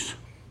good news.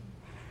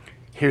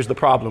 Here's the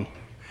problem.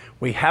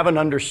 We haven't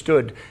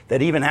understood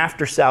that even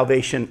after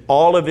salvation,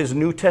 all of his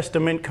New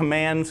Testament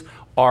commands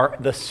are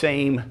the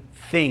same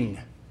thing.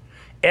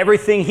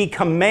 Everything he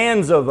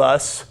commands of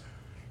us,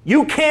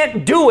 you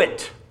can't do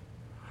it.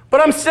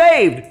 But I'm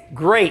saved.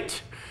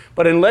 Great.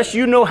 But unless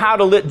you know how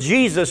to let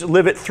Jesus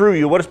live it through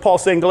you, what does Paul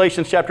say in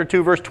Galatians chapter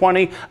 2, verse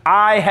 20?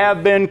 I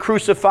have been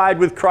crucified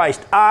with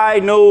Christ. I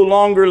no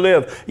longer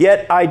live,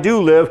 yet I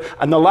do live.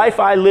 And the life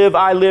I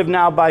live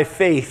now by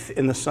faith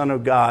in the Son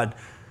of God.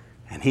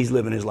 And he's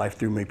living his life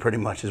through me, pretty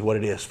much is what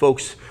it is.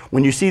 Folks,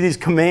 when you see these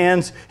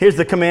commands, here's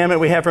the commandment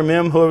we have from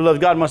him. Whoever loves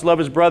God must love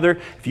his brother.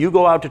 If you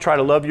go out to try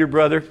to love your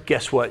brother,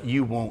 guess what?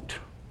 You won't.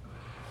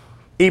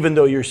 Even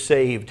though you're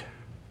saved.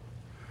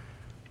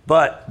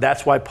 But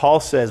that's why Paul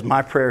says,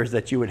 my prayer is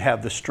that you would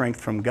have the strength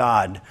from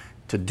God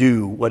to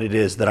do what it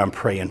is that I'm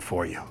praying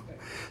for you.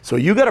 So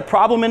you got a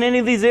problem in any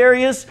of these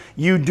areas,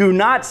 you do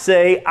not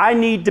say, I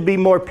need to be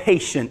more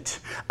patient.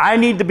 I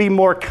need to be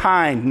more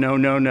kind.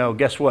 No.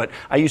 Guess what?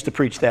 I used to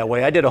preach that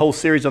way. I did a whole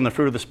series on the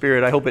fruit of the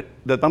Spirit.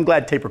 I'm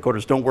glad tape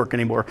recorders don't work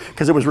anymore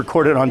because it was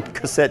recorded on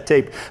cassette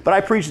tape. But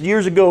I preached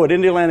years ago at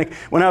Indiana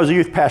when I was a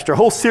youth pastor, a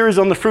whole series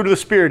on the fruit of the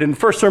Spirit. And the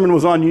first sermon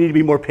was on you need to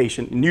be more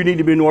patient and you need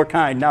to be more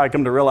kind. Now I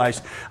come to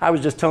realize I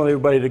was just telling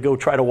everybody to go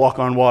try to walk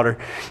on water.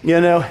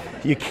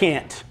 You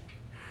can't.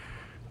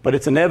 But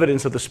it's an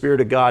evidence of the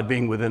Spirit of God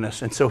being within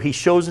us. And so he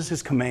shows us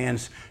his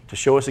commands to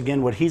show us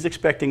again what he's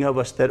expecting of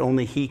us that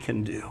only he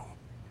can do.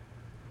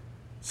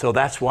 So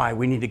that's why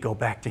we need to go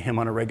back to him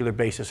on a regular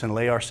basis and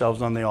lay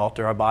ourselves on the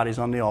altar, our bodies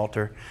on the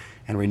altar,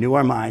 and renew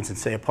our minds and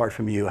say, apart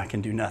from you, I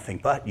can do nothing.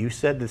 But you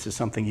said this is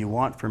something you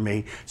want for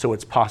me, so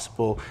it's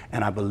possible,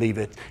 and I believe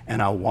it,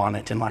 and I want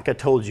it. And like I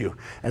told you,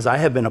 as I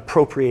have been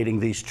appropriating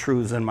these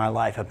truths in my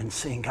life, I've been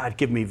saying, God,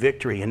 give me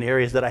victory in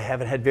areas that I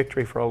haven't had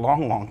victory for a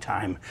long, long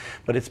time.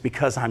 But it's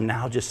because I'm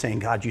now just saying,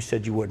 God, you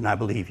said you would, and I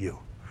believe you.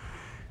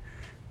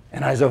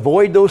 And as I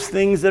avoid those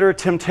things that are a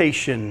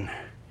temptation,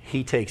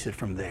 he takes it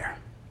from there.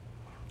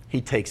 He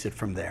takes it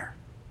from there.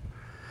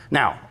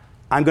 Now,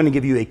 I'm going to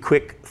give you a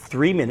quick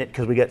 3-minute,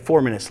 because we got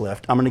 4 minutes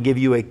left. I'm going to give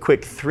you a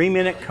quick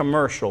 3-minute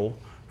commercial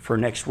for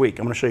next week.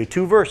 I'm going to show you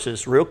 2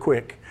 verses real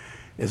quick.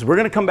 We're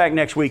going to come back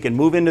next week and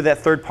move into that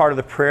third part of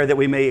the prayer that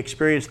we may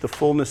experience the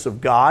fullness of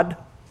God.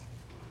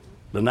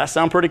 Doesn't that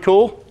sound pretty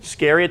cool?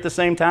 Scary at the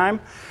same time?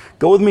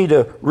 Go with me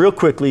real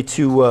quickly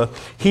to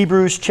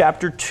Hebrews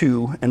chapter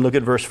 2 and look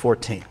at verse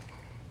 14.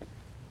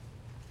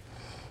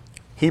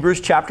 Hebrews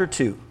chapter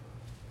 2.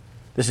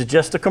 This is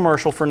just a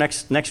commercial for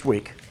next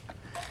week.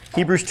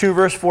 Hebrews 2,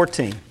 verse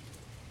 14.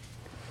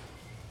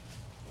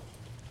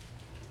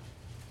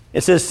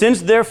 It says,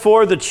 since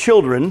therefore the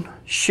children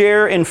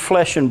share in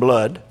flesh and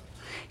blood,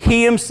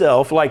 he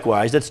himself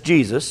likewise, that's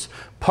Jesus,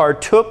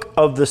 partook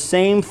of the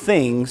same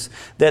things,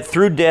 that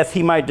through death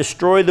he might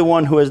destroy the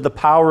one who has the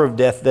power of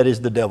death, that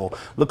is the devil.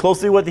 Look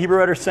closely at what the Hebrew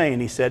writer is saying.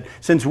 He said,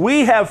 since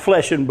we have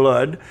flesh and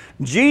blood,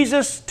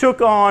 Jesus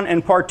took on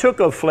and partook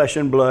of flesh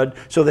and blood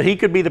so that he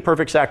could be the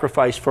perfect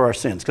sacrifice for our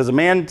sins. Because a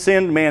man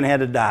sinned, man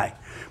had to die.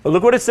 But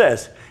look what it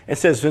says. It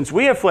says, since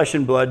we have flesh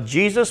and blood,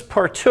 Jesus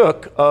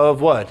partook of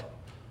what?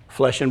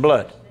 Flesh and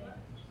blood.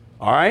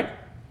 All right?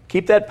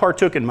 Keep that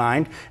partook in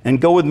mind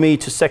and go with me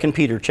to 2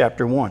 Peter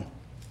chapter 1.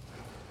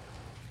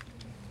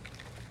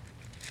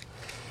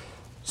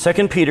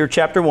 2 Peter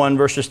chapter 1,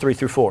 verses 3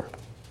 through 4.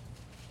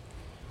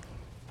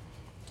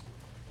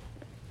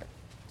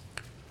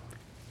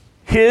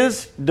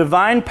 His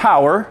divine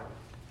power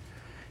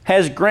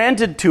has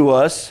granted to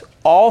us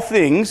all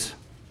things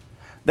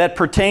that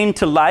pertain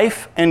to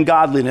life and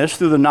godliness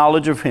through the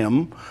knowledge of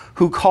him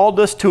who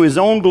called us to his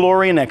own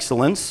glory and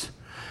excellence,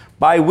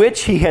 by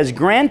which he has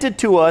granted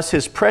to us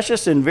his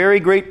precious and very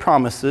great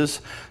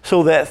promises,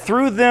 so that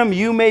through them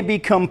you may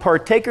become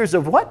partakers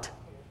of what?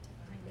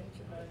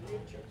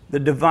 The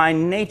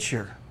divine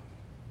nature.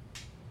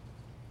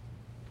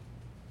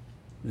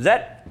 Does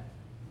that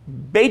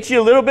bait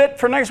you a little bit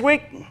for next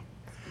week?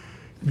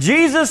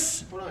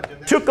 Jesus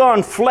took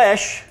on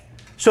flesh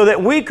so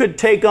that we could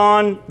take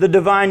on the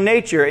divine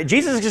nature.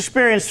 Jesus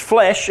experienced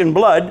flesh and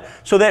blood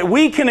so that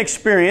we can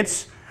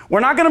experience, we're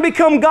not going to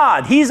become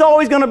God. He's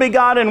always going to be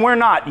God and we're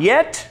not.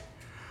 Yet,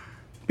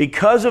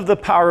 because of the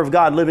power of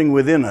God living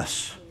within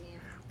us,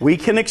 we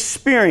can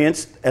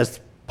experience, as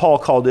Paul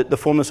called it, the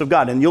fullness of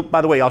God. And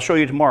by the way, I'll show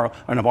you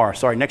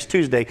next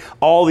Tuesday,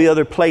 all the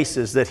other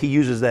places that he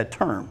uses that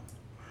term.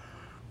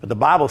 But the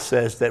Bible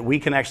says that we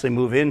can actually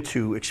move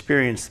into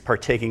experience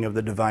partaking of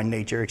the divine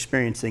nature,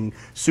 experiencing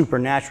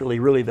supernaturally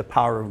really the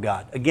power of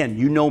God. Again,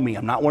 you know me.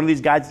 I'm not one of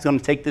these guys that's going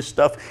to take this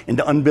stuff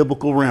into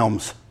unbiblical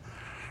realms.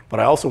 But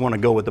I also want to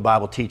go what the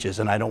Bible teaches,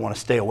 and I don't want to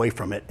stay away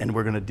from it, and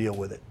we're going to deal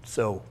with it.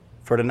 So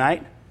for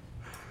tonight,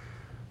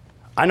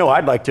 I know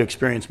I'd like to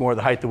experience more of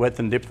the height, the width,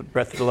 and depth, the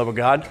breadth of the love of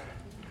God.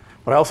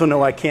 But I also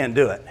know I can't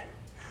do it.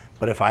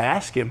 But if I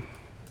ask him,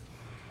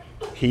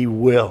 he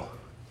will.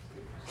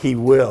 He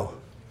will.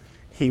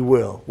 He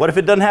will. What if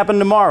it doesn't happen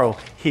tomorrow?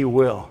 He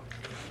will.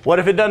 What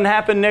if it doesn't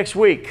happen next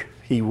week?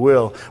 He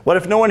will. What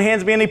if no one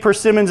hands me any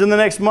persimmons in the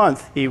next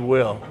month? He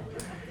will.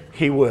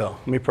 He will.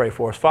 Let me pray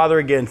for us. Father,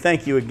 again,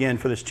 thank you again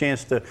for this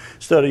chance to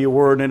study your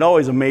word. And it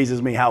always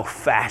amazes me how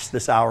fast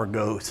this hour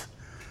goes.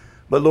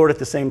 But Lord, at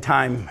the same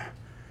time,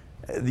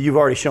 you've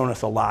already shown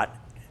us a lot.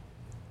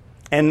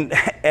 And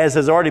as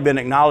has already been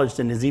acknowledged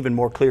and is even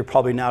more clear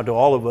probably now to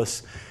all of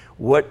us,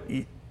 what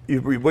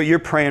what you're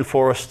praying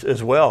for us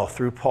as well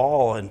through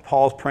Paul, and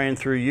Paul's praying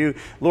through you.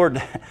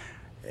 Lord,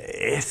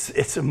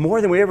 it's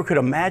more than we ever could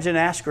imagine,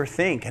 ask, or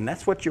think, and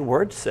that's what your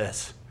word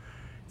says.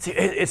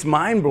 It's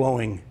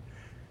mind-blowing,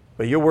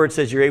 but your word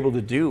says you're able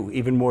to do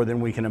even more than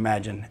we can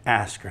imagine,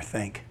 ask, or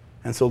think.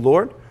 And so,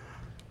 Lord,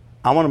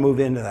 I want to move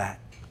into that.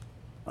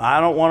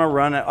 I don't want to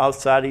run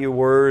outside of your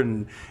word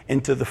and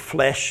into the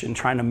flesh and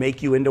trying to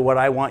make you into what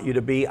I want you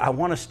to be. I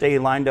want to stay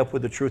lined up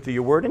with the truth of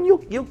your word, and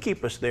you'll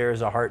keep us there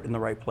as a heart in the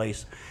right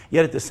place.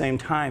 Yet at the same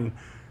time,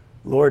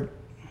 Lord,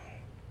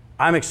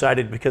 I'm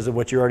excited because of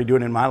what you're already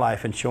doing in my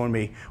life and showing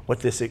me what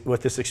this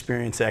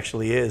experience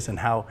actually is, and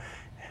how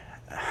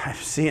I'm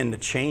seeing the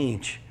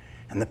change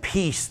and the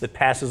peace that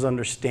passes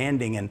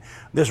understanding and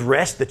this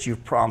rest that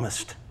you've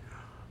promised.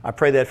 I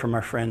pray that from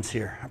our friends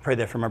here. I pray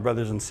that from our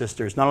brothers and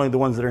sisters, not only the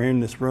ones that are here in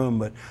this room,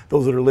 but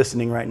those that are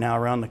listening right now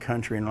around the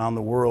country and around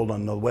the world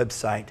on the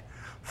website.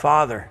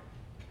 Father,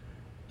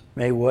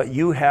 may what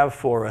you have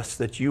for us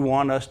that you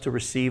want us to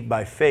receive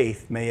by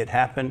faith, may it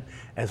happen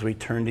as we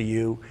turn to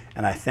you.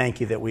 And I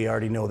thank you that we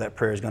already know that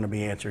prayer is going to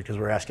be answered because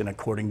we're asking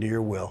according to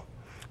your will.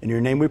 In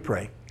your name we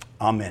pray.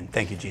 Amen.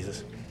 Thank you,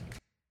 Jesus.